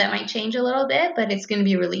Olympians. That might change a little bit, but it's going to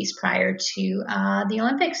be released prior to the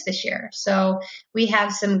Olympics this year. So we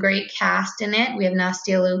have some great cast in it. We have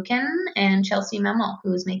Nastia, Liukin, and Chellsie Memmel,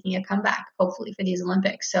 who is making a comeback, hopefully, for these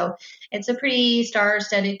Olympics. So it's a pretty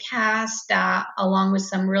star-studded cast, along with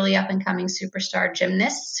some really up-and-coming superstar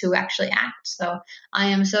gymnasts who actually act. So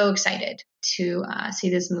I am so excited to see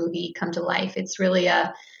this movie come to life. It's really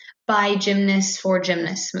a by gymnasts for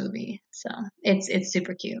gymnasts movie. So it's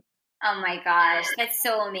super cute. Oh my gosh, that's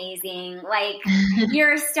so amazing. Like,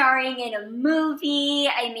 you're starring in a movie.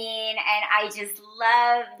 I mean, and I just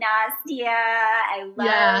love Nastia. Yeah, I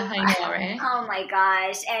know, right? Oh my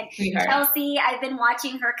gosh. And Chellsie, I've been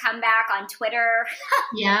watching her comeback on Twitter.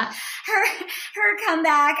 Yeah. her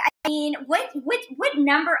comeback. I mean, what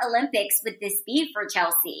number Olympics would this be for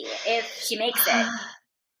Chellsie if she makes it?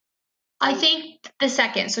 I think the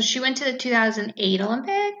second. So she went to the 2008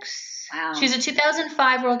 Olympics. Wow. She's a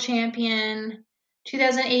 2005 world champion,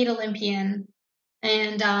 2008 Olympian,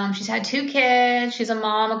 and she's had 2 kids. She's a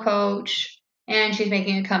mom, a coach, and she's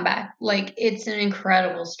making a comeback. Like, it's an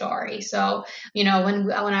incredible story. So, when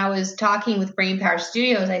I was talking with Brainpower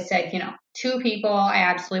Studios, I said, 2 people I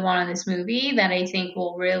absolutely want in this movie that I think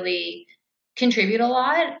will really contribute a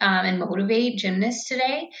lot and motivate gymnasts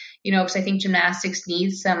today, because I think gymnastics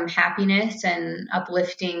needs some happiness and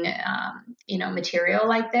uplifting, material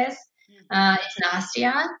like this. It's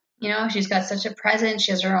Nastia. She's got such a presence.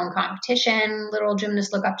 She has her own competition. Little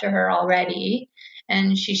gymnasts look up to her already.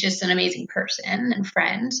 And she's just an amazing person and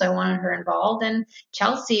friend. So I wanted her involved. And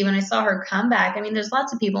Chellsie, when I saw her comeback, I mean, there's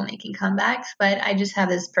lots of people making comebacks, but I just have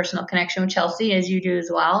this personal connection with Chellsie, as you do as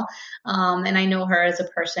well. And I know her as a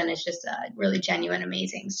person is just a really genuine,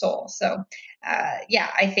 amazing soul. So,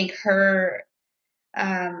 I think her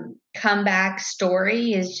comeback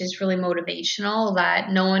story is just really motivational,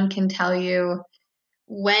 that no one can tell you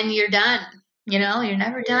when you're done. You're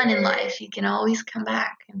never done in life. You can always come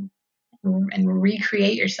back and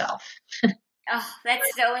recreate yourself. Oh,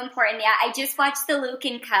 that's so important. Yeah, I just watched the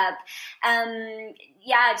Liukin Cup.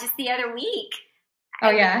 Just the other week. Oh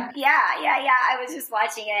yeah. Yeah. I was just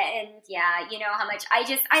watching it, and you know how much I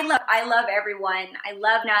love everyone. I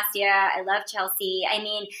love Nastia. I love Chellsie. I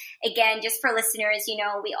mean, again, just for listeners,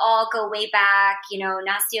 we all go way back.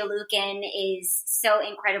 Nastia Liukin is so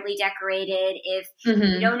incredibly decorated. If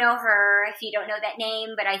you don't know her, if you don't know that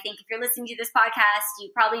name, but I think if you're listening to this podcast, you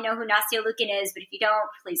probably know who Nastia Liukin is. But if you don't,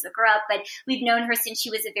 please look her up. But we've known her since she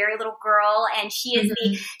was a very little girl, and she is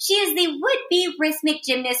the would-be rhythmic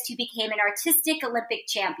gymnast who became an artistic Olympic Olympic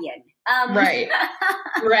champion. Right.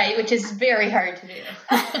 Right. Which is very hard to do.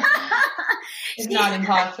 It's not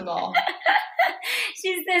impossible.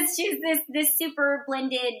 She's this super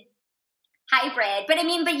blended hybrid. But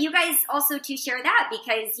you guys also too share that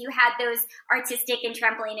because you had those artistic and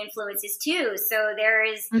trampoline influences too. So there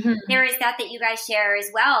is that you guys share as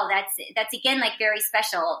well. That's again, like very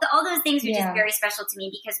special. All those things are just very special to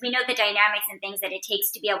me because we know the dynamics and things that it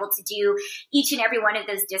takes to be able to do each and every one of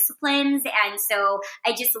those disciplines. And so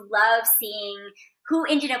I just love seeing who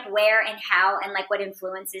ended up where and how and like what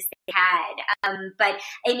influences they had. But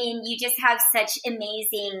you just have such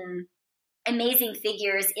amazing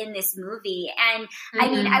figures in this movie. And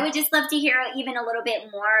I would just love to hear even a little bit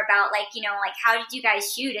more about like, how did you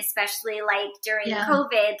guys shoot, especially like during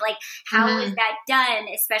COVID, like how was that done?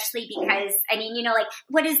 Especially because,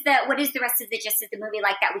 what is the rest of the gist of the movie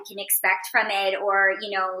like that we can expect from it? Or,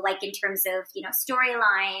 like in terms of,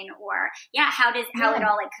 storyline or how it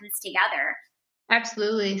all like comes together.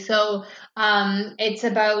 Absolutely. So it's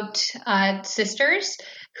about sisters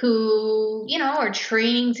who, are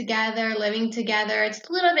training together, living together. It's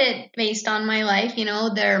a little bit based on my life.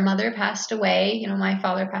 Their mother passed away. My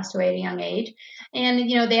father passed away at a young age. And,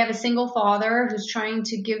 they have a single father who's trying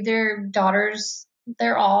to give their daughters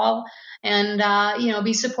their all and,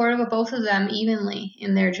 be supportive of both of them evenly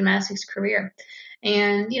in their gymnastics career.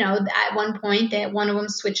 And, at one point that one of them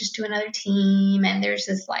switches to another team and there's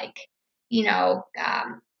this like,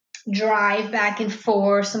 drive back and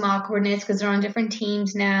forth, some awkwardness because they're on different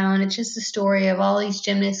teams now. And it's just a story of all these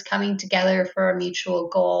gymnasts coming together for a mutual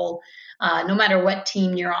goal. No matter what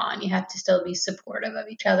team you're on, you have to still be supportive of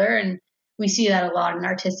each other. And we see that a lot in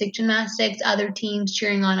artistic gymnastics, other teams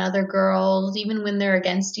cheering on other girls, even when they're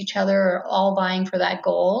against each other or all vying for that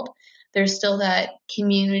gold. There's still that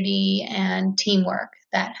community and teamwork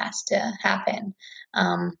that has to happen.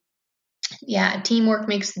 Teamwork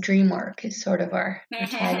makes the dream work is sort of our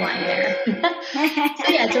tagline there. So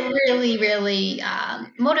it's a really, really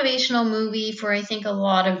motivational movie for, I think, a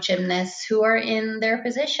lot of gymnasts who are in their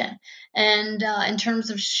position. And in terms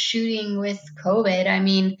of shooting with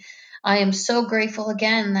COVID, I am so grateful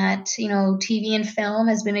again that, TV and film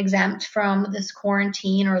has been exempt from this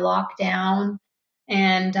quarantine or lockdown,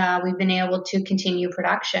 and we've been able to continue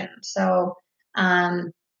production. So,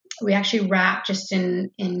 we actually wrapped just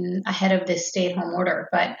in ahead of this stay-at-home order,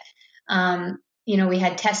 but we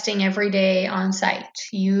had testing every day on site.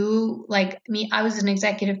 Like me, I was an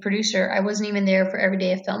executive producer. I wasn't even there for every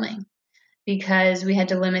day of filming because we had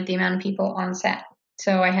to limit the amount of people on set.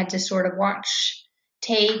 So I had to sort of watch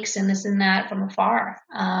takes and this and that from afar.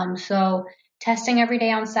 So testing every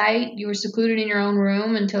day on site. You were secluded in your own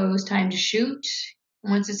room until it was time to shoot.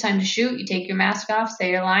 Once it's time to shoot, you take your mask off, say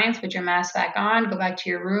your lines, put your mask back on, go back to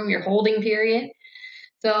your room, your holding period.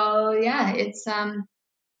 So it's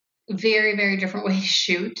very, very different way to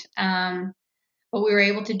shoot. But we were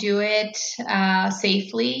able to do it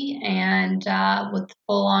safely and with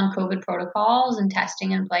full-on COVID protocols and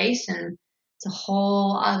testing in place. And it's a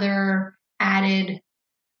whole other added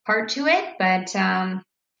part to it. But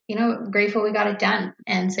grateful we got it done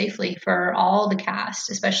and safely for all the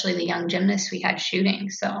cast, especially the young gymnasts we had shooting.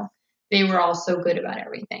 So they were all so good about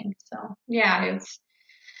everything. So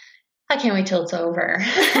I can't wait till it's over.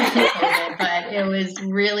 But it was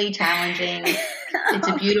really challenging. It's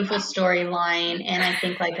a beautiful storyline. And I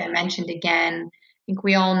think, like I mentioned again, I think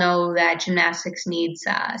we all know that gymnastics needs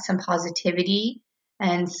some positivity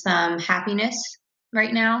and some happiness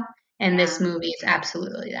right now. And this movie is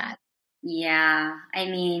absolutely that. Yeah,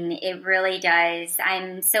 it really does.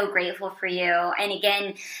 I'm so grateful for you. And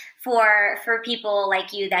again, for people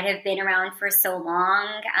like you that have been around for so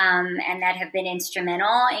long and that have been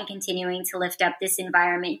instrumental in continuing to lift up this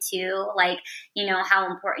environment too, like,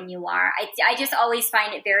 how important you are. I just always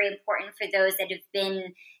find it very important for those that have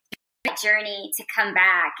been that journey to come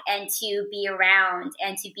back and to be around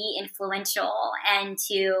and to be influential and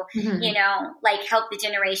to, like help the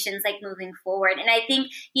generations like moving forward. And I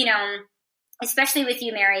think, especially with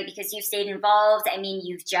you, Mary, because you've stayed involved.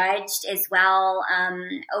 You've judged as well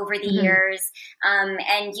over the years,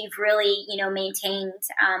 and you've really, maintained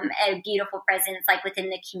a beautiful presence like within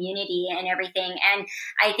the community and everything. And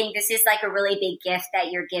I think this is like a really big gift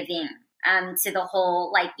that you're giving to the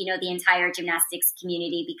whole, like, the entire gymnastics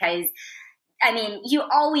community, because I mean, you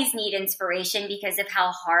always need inspiration because of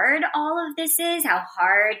how hard all of this is, how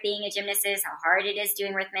hard being a gymnast is, how hard it is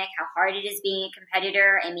doing rhythmic, how hard it is being a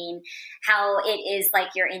competitor. I mean, how it is like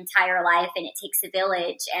your entire life and it takes a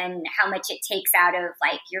village, and how much it takes out of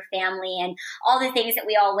like your family and all the things that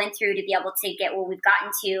we all went through to be able to get where we've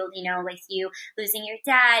gotten to, you know, with you losing your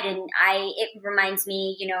dad. And it reminds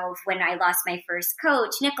me, you know, of when I lost my first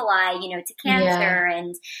coach, Nikolai, you know, to cancer.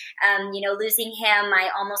 And, you know, losing him, I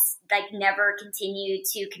almost like never continued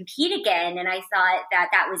to compete again. And I thought that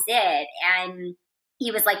that was it. And he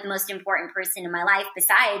was like the most important person in my life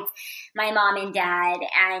besides my mom and dad.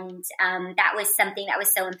 And that was something that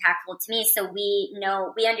was so impactful to me. So we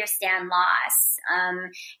understand loss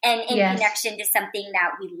and in connection to something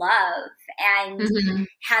that we love, and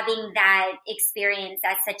having that experience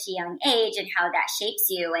at such a young age and how that shapes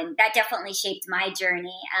you. And that definitely shaped my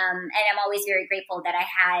journey. And I'm always very grateful that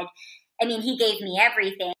he gave me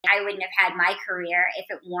everything. I wouldn't have had my career if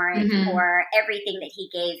it weren't for everything that he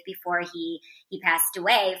gave before he passed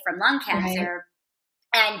away from lung cancer.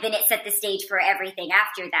 Right. And then it set the stage for everything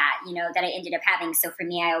after that, you know, that I ended up having. So for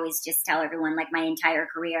me, I always just tell everyone, like, my entire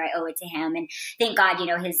career, I owe it to him. And thank God, you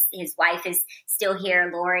know, his wife is still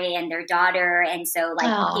here, Lori, and their daughter. And so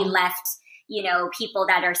like he left, you know, people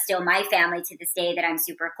that are still my family to this day that I'm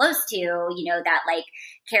super close to, you know, that like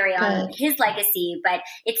carry on his legacy. But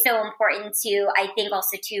it's so important to, I think,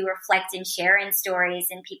 also to reflect and share in stories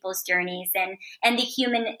and people's journeys and the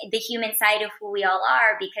human side of who we all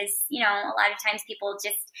are, because, you know, a lot of times people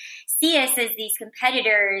just see us as these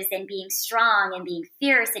competitors and being strong and being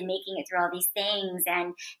fierce and making it through all these things.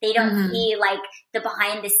 And they don't see like the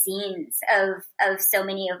behind the scenes of so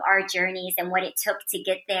many of our journeys and what it took to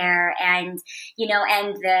get there. And, you know,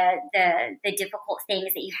 and the difficult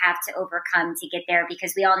things that you have to overcome to get there,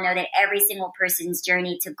 because we all know that every single person's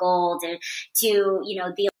journey to gold or to, you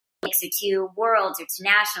know, the Olympics or to worlds or to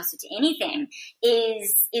nationals or to anything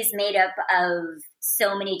is made up of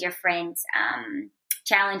so many different,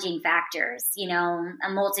 challenging factors, you know, a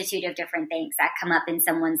multitude of different things that come up in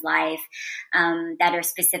someone's life that are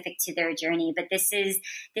specific to their journey. But this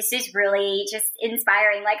is really just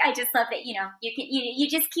inspiring. Like, I just love that, you know, you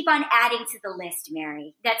just keep on adding to the list,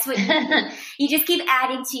 Mary. That's what you just keep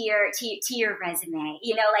adding to your resume,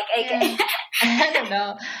 you know, like I don't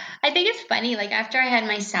know. I think it's funny. Like, after I had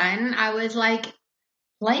my son, I was like,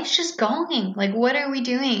 life's just going. Like, what are we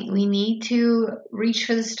doing? We need to reach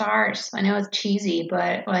for the stars. I know it's cheesy,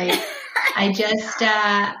 but like, I just,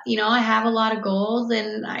 you know, I have a lot of goals,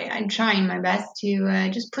 and I'm trying my best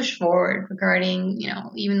to just push forward regarding, you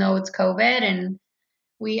know, even though it's COVID, and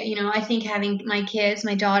we, you know, I think having my kids,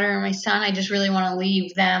 my daughter and my son, I just really want to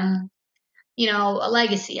leave them, you know, a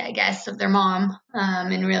legacy, I guess, of their mom,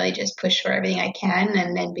 and really just push for everything I can,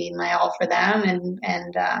 and then be my all for them,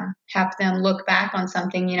 and have them look back on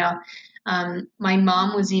something, you know. My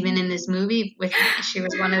mom was even in this movie with me. She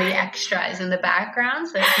was one of the extras in the background.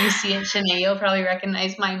 So if you see it, Shenea, you'll probably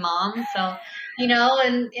recognize my mom. So, you know,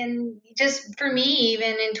 and just for me,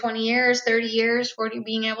 even in 20 years, 30 years, 40,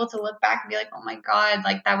 being able to look back and be like, oh my God,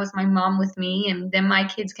 like that was my mom with me. And then my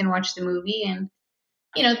kids can watch the movie, and,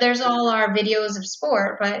 you know, there's all our videos of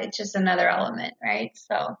sport, but it's just another element, right?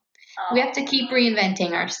 So we have to keep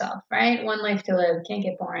reinventing ourselves, right? One life to live. Can't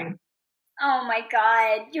get boring. Oh my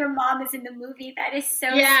God, your mom is in the movie. That is so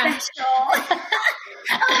special.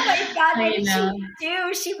 Oh my God, what did she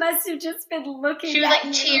do? She must have just been looking. She was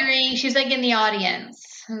like cheering. She was like in the audience.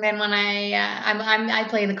 And then when I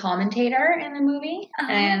play the commentator in the movie,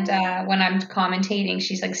 and when I'm commentating,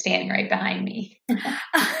 she's like standing right behind me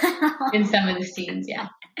in some of the scenes. Yeah.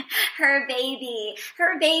 Her baby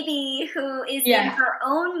who is in her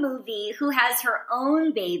own movie, who has her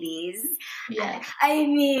own babies. Yeah. I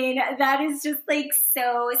mean, that is just like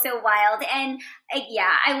so wild. And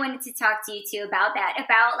I wanted to talk to you too about that,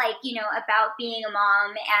 about like, you know, about being a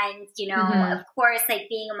mom, and, you know, of course, like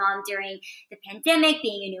being a mom during the pandemic,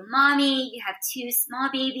 being a new mommy, you have 2 small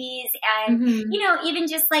babies, and, you know, even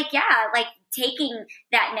just like, like taking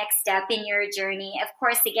that next step in your journey, of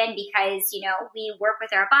course, again, because, you know, we work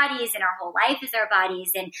with our bodies, and our whole life is our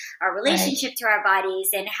bodies, and our relationship to our bodies,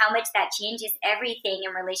 and how much that changes everything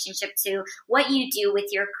in relationship to what you do with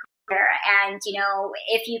your career. And, you know,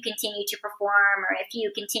 if you continue to perform, or if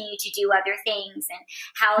you continue to do other things, and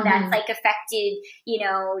how that's like affected, you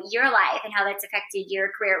know, your life, and how that's affected your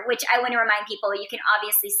career, which I want to remind people, you can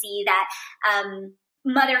obviously see that,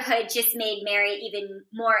 motherhood just made Mary even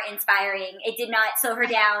more inspiring. It did not slow her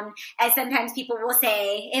down, as sometimes people will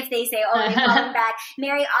say, if they say, oh, they've fallen back.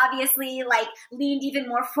 Mary obviously like leaned even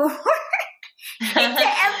more forward into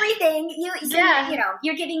everything.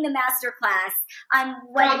 You're giving the master class on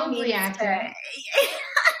what Probably it means to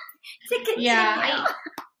continue. I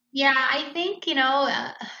think,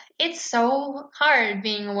 it's so hard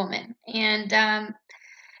being a woman. And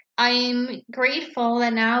I'm grateful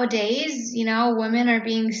that nowadays, women are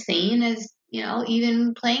being seen as,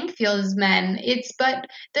 even playing field as men. But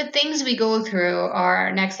the things we go through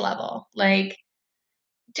are next level. Like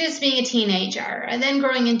just being a teenager and then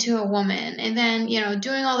growing into a woman and then,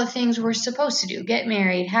 doing all the things we're supposed to do, get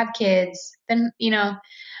married, have kids, then,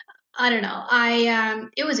 I don't know.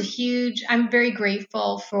 It was I'm very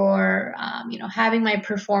grateful for, having my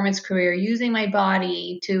performance career, using my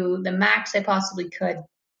body to the max I possibly could.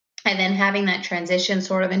 And then having that transition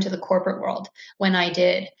sort of into the corporate world when I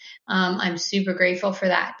did. I'm super grateful for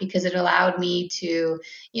that because it allowed me to,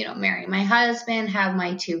 marry my husband, have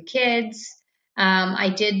my 2 kids.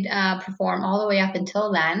 I did perform all the way up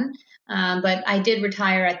until then, but I did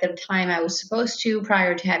retire at the time I was supposed to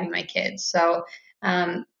prior to having my kids. So,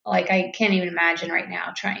 I can't even imagine right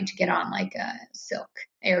now trying to get on like a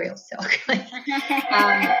aerial silk.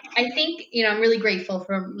 I think, I'm really grateful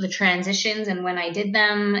for the transitions and when I did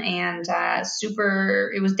them and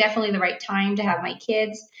it was definitely the right time to have my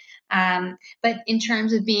kids. But in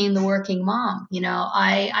terms of being the working mom,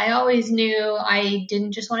 I always knew I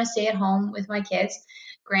didn't just want to stay at home with my kids.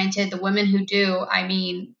 Granted, the women who do,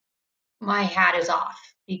 my hat is off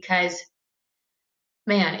because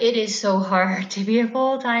man, it is so hard to be a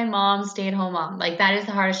full-time mom, stay-at-home mom. Like that is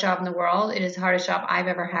the hardest job in the world. It is the hardest job I've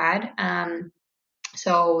ever had.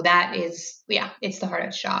 So that is, it's the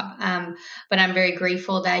hardest job. But I'm very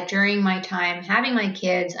grateful that during my time having my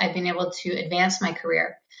kids, I've been able to advance my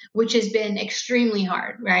career, which has been extremely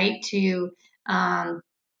hard, right? To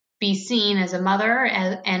be seen as a mother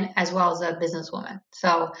and as well as a businesswoman.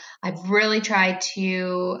 So I've really tried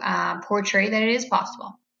to portray that it is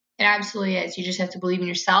possible. It absolutely is. You just have to believe in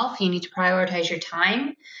yourself. You need to prioritize your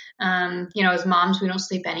time. As moms, we don't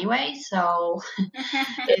sleep anyway. So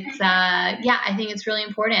I think it's really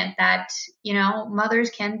important that,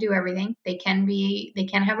 mothers can do everything. They can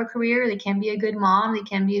have a career. They can be a good mom. They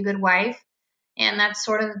can be a good wife. And that's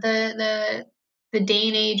sort of the day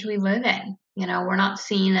and age we live in. We're not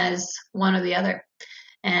seen as one or the other.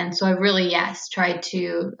 And so I really, tried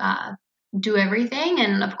to do everything.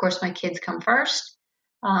 And of course, my kids come first.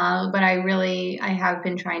 But I have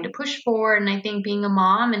been trying to push forward. And I think being a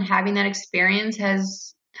mom and having that experience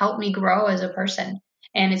has helped me grow as a person.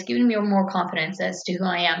 And it's given me more confidence as to who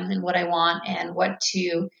I am and what I want and what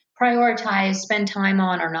to prioritize, spend time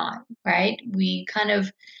on or not, right? We kind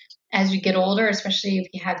of, as you get older, especially if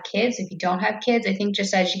you have kids, if you don't have kids, I think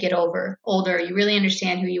just as you get older, you really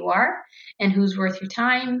understand who you are and who's worth your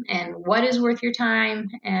time and what is worth your time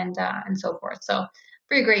and so forth. So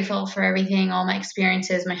very grateful for everything, all my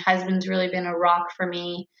experiences. My husband's really been a rock for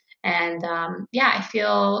me. And I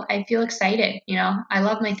feel excited. I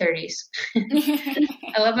love my 30s.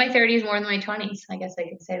 I love my 30s more than my 20s. I guess I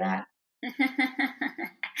could say that.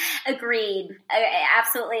 Agreed.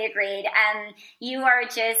 Absolutely agreed. You are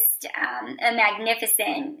just a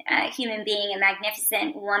magnificent human being, a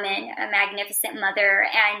magnificent woman, a magnificent mother.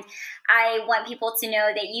 And I want people to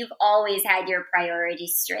know that you've always had your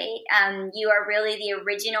priorities straight. You are really the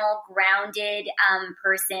original grounded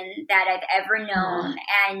person that I've ever known.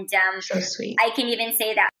 And so sweet. I can even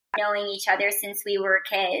say that knowing each other since we were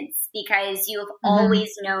kids, because you've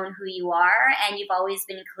always known who you are and you've always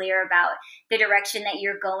been clear about the direction that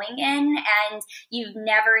you're going in, and you've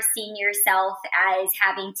never seen yourself as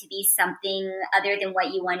having to be something other than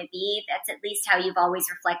what you want to be. That's at least how you've always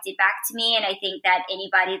reflected back to me, and I think that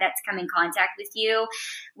anybody that's come in contact with you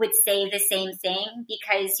would say the same thing,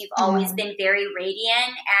 because you've always been very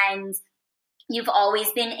radiant and you've always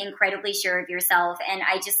been incredibly sure of yourself. And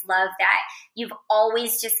I just love that you've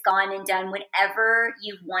always just gone and done whatever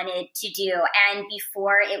you've wanted to do. And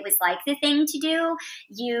before it was like the thing to do,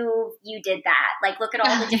 you did that. Like, look at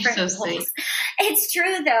all the different roles. It's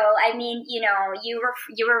true though. I mean, you were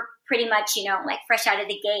pretty much, like fresh out of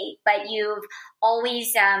the gate, but you've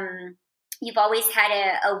always had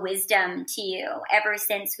a wisdom to you ever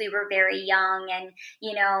since we were very young. And,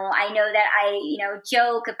 I know that I,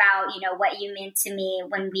 joke about, what you meant to me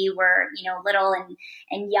when we were, little and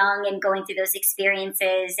young and going through those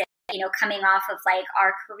experiences and, coming off of like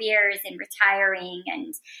our careers and retiring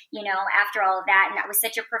and, after all of that. And that was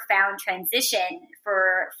such a profound transition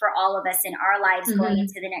for all of us in our lives going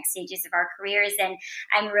into the next stages of our careers. And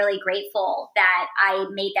I'm really grateful that I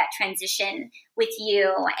made that transition with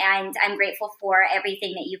you. And I'm grateful for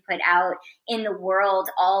everything that you put out in the world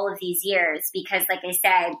all of these years, because like I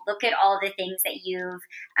said, look at all the things that you've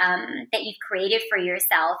created for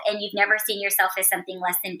yourself, and you've never seen yourself as something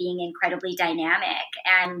less than being incredibly dynamic.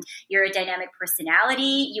 And you're a dynamic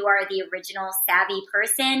personality. You are the original savvy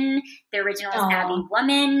person, the original savvy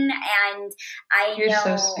woman. And You're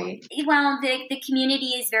so sweet. Well, the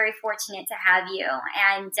community is very fortunate to have you.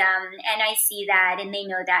 And I see that, and they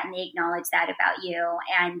know that, and they acknowledge that about you.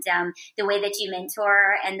 And the way that you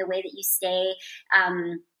mentor and the way that you stay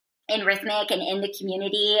in rhythmic and in the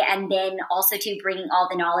community, and then also to bringing all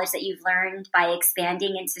the knowledge that you've learned by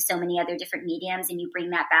expanding into so many other different mediums, and you bring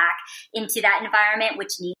that back into that environment,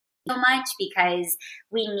 which needs so much, because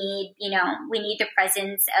we need the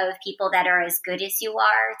presence of people that are as good as you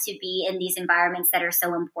are to be in these environments that are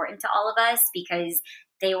so important to all of us, because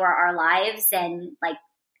they were our lives and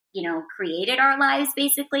created our lives,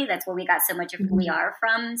 basically. That's where we got so much of who we are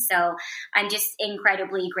from. So I'm just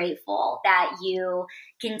incredibly grateful that you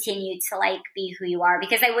continue to be who you are,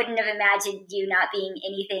 because I wouldn't have imagined you not being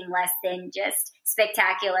anything less than just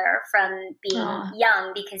spectacular from being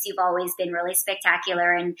young, because you've always been really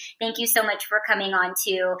spectacular. And thank you so much for coming on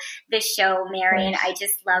to the show, Mary. And I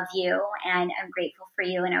just love you, and I'm grateful for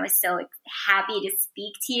you. And I was so happy to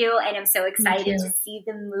speak to you, and I'm so excited to see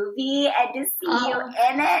the movie and to see you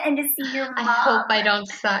in it and to see your mom. I hope I don't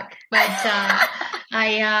suck, but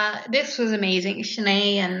this was amazing,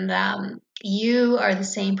 Shenea, and you are the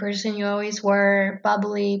same person you always were,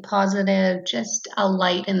 bubbly, positive, just a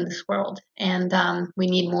light in this world. And we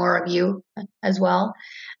need more of you as well.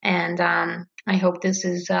 And I hope this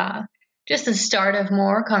is just the start of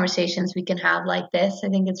more conversations we can have like this. I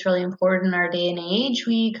think it's really important in our day and age.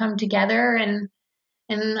 We come together and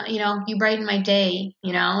you brighten my day,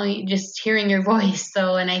 just hearing your voice.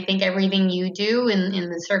 So, and I think everything you do in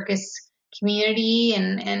the circus community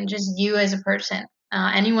and just you as a person,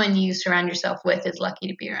 anyone you surround yourself with is lucky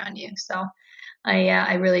to be around you. So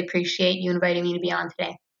I really appreciate you inviting me to be on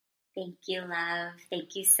today. Thank you, love.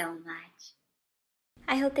 Thank you so much.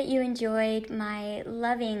 I hope that you enjoyed my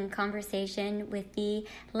loving conversation with the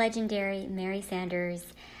legendary Mary Sanders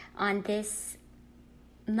on this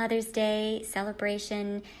Mother's Day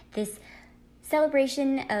celebration, this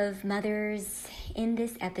celebration of mothers in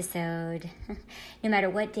this episode, no matter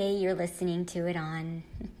what day you're listening to it on.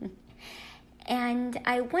 And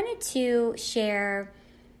I wanted to share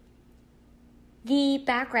the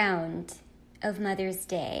background of Mother's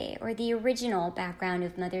Day, or the original background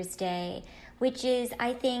of Mother's Day, which is,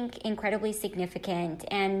 I think, incredibly significant.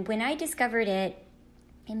 And when I discovered it,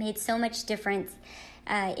 it made so much difference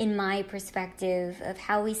in my perspective of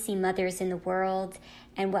how we see mothers in the world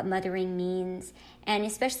and what mothering means. And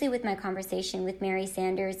especially with my conversation with Mary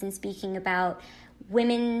Sanders and speaking about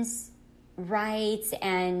women's rights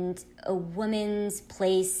and a woman's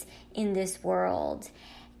place in this world.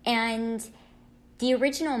 And the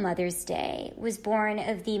original Mother's Day was born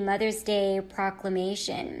of the Mother's Day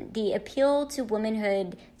Proclamation, the appeal to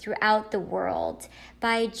womanhood throughout the world,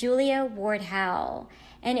 by Julia Ward Howe.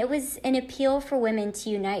 And it was an appeal for women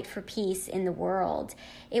to unite for peace in the world.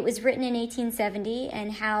 It was written in 1870,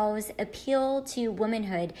 and Howe's appeal to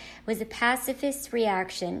womanhood was a pacifist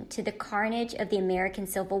reaction to the carnage of the American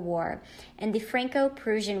Civil War and the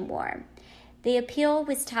Franco-Prussian War. The appeal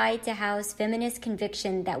was tied to Howe's feminist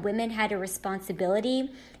conviction that women had a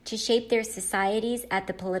responsibility to shape their societies at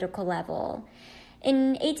the political level. In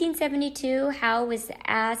 1872, Howe was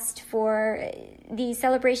asked for the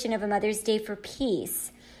celebration of a Mother's Day for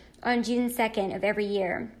peace on June 2nd of every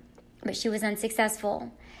year, but she was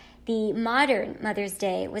unsuccessful. The modern Mother's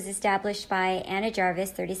Day was established by Anna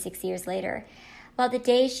Jarvis 36 years later. While the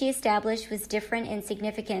day she established was different in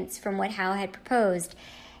significance from what Howe had proposed,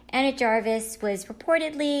 Anna Jarvis was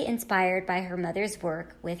reportedly inspired by her mother's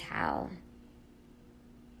work with Howe.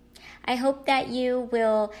 I hope that you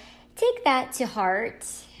will take that to heart.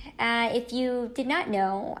 If you did not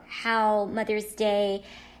know how Mother's Day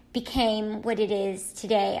became what it is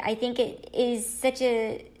today, I think it is such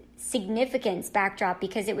a significance backdrop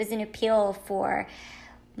because it was an appeal for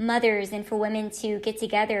mothers and for women to get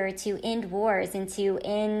together to end wars and to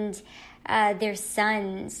end their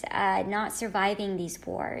sons not surviving these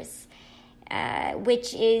wars,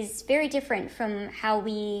 which is very different from how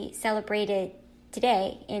we celebrate it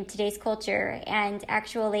today in today's culture. And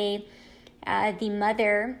actually, the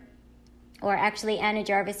mother, or actually Anna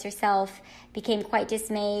Jarvis herself, became quite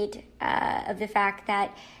dismayed of the fact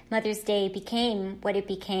that Mother's Day became what it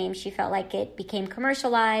became. She felt like it became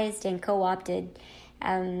commercialized and co-opted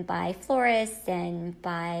by florists and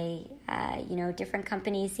by, different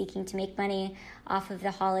companies seeking to make money off of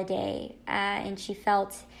the holiday. And she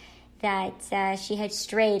felt that she had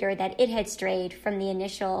strayed, or that it had strayed from the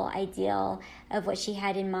initial ideal of what she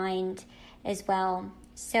had in mind as well.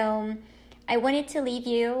 So I wanted to leave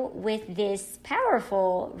you with this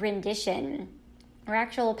powerful rendition, or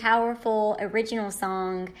actual powerful original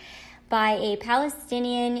song by a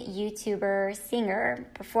Palestinian YouTuber, singer,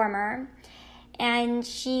 performer. And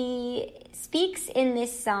she speaks in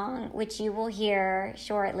this song, which you will hear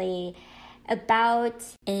shortly, about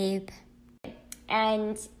Abe.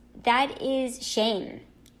 And that is shame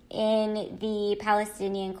in the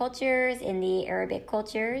Palestinian cultures, in the Arabic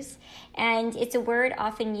cultures. And it's a word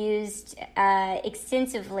often used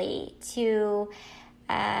extensively to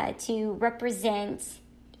represent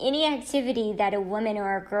any activity that a woman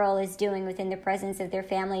or a girl is doing within the presence of their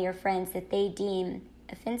family or friends that they deem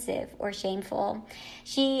offensive or shameful.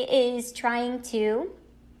 She is trying to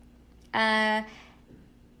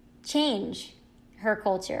change her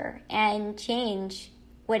culture and change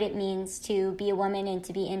what it means to be a woman and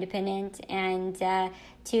to be independent and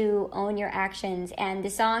to own your actions. And the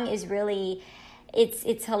song is really,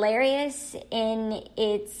 it's hilarious in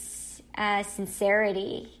its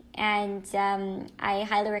sincerity. And I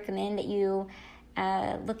highly recommend that you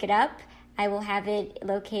look it up. I will have it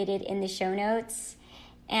located in the show notes.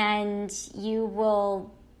 And you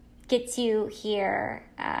will get to hear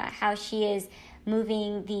how she is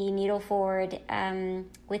moving the needle forward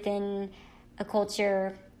within a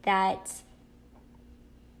culture that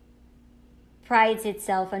prides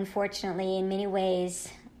itself, unfortunately, in many ways,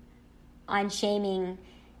 on shaming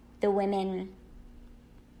the women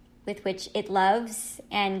with which it loves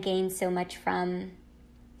and gains so much from.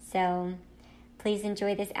 So please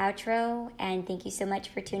enjoy this outro, and thank you so much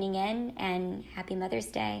for tuning in, and happy Mother's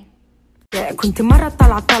Day. كنت مرة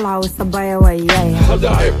طلعة والصبايا وياي هذا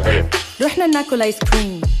عيب رحنا ناكل ايس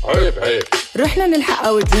كريم عيب رحنا نلحق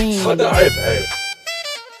اور دريم هذا عيب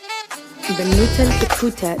بنوتة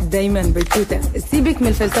البتوتة دايما بيتوتة سيبك من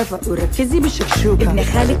الفلسفة وركزي بالشكشوكة ابن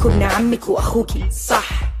خالك وابن عمك واخوكي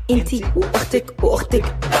صح انتي واختك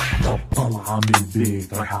واختك طالعة من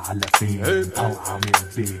البيت رايحة على فين طالعة من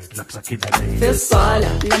البيت لابسة كده ليه في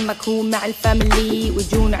الصالة لما أكون مع الفاميلي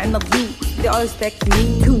ويجون عنا ضيوف they all expect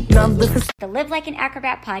me to ننظف. The Live Like an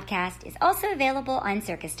Acrobat podcast is also available on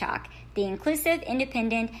Circus Talk, the inclusive,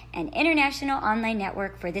 independent, and international online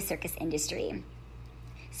network for the circus industry.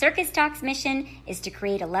 Circus Talk's mission is to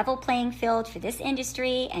create a level playing field for this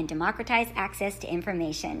industry and democratize access to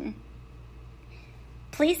information.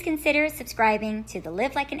 Please consider subscribing to the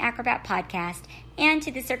Live Like an Acrobat podcast and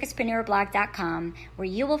to the circuspreneur.blog.com, where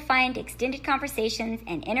you will find extended conversations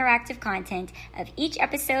and interactive content of each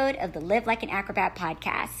episode of the Live Like an Acrobat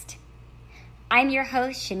podcast. I'm your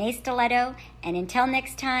host, Shenea Stiletto, and until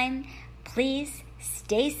next time, please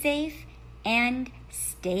stay safe and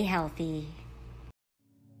stay healthy.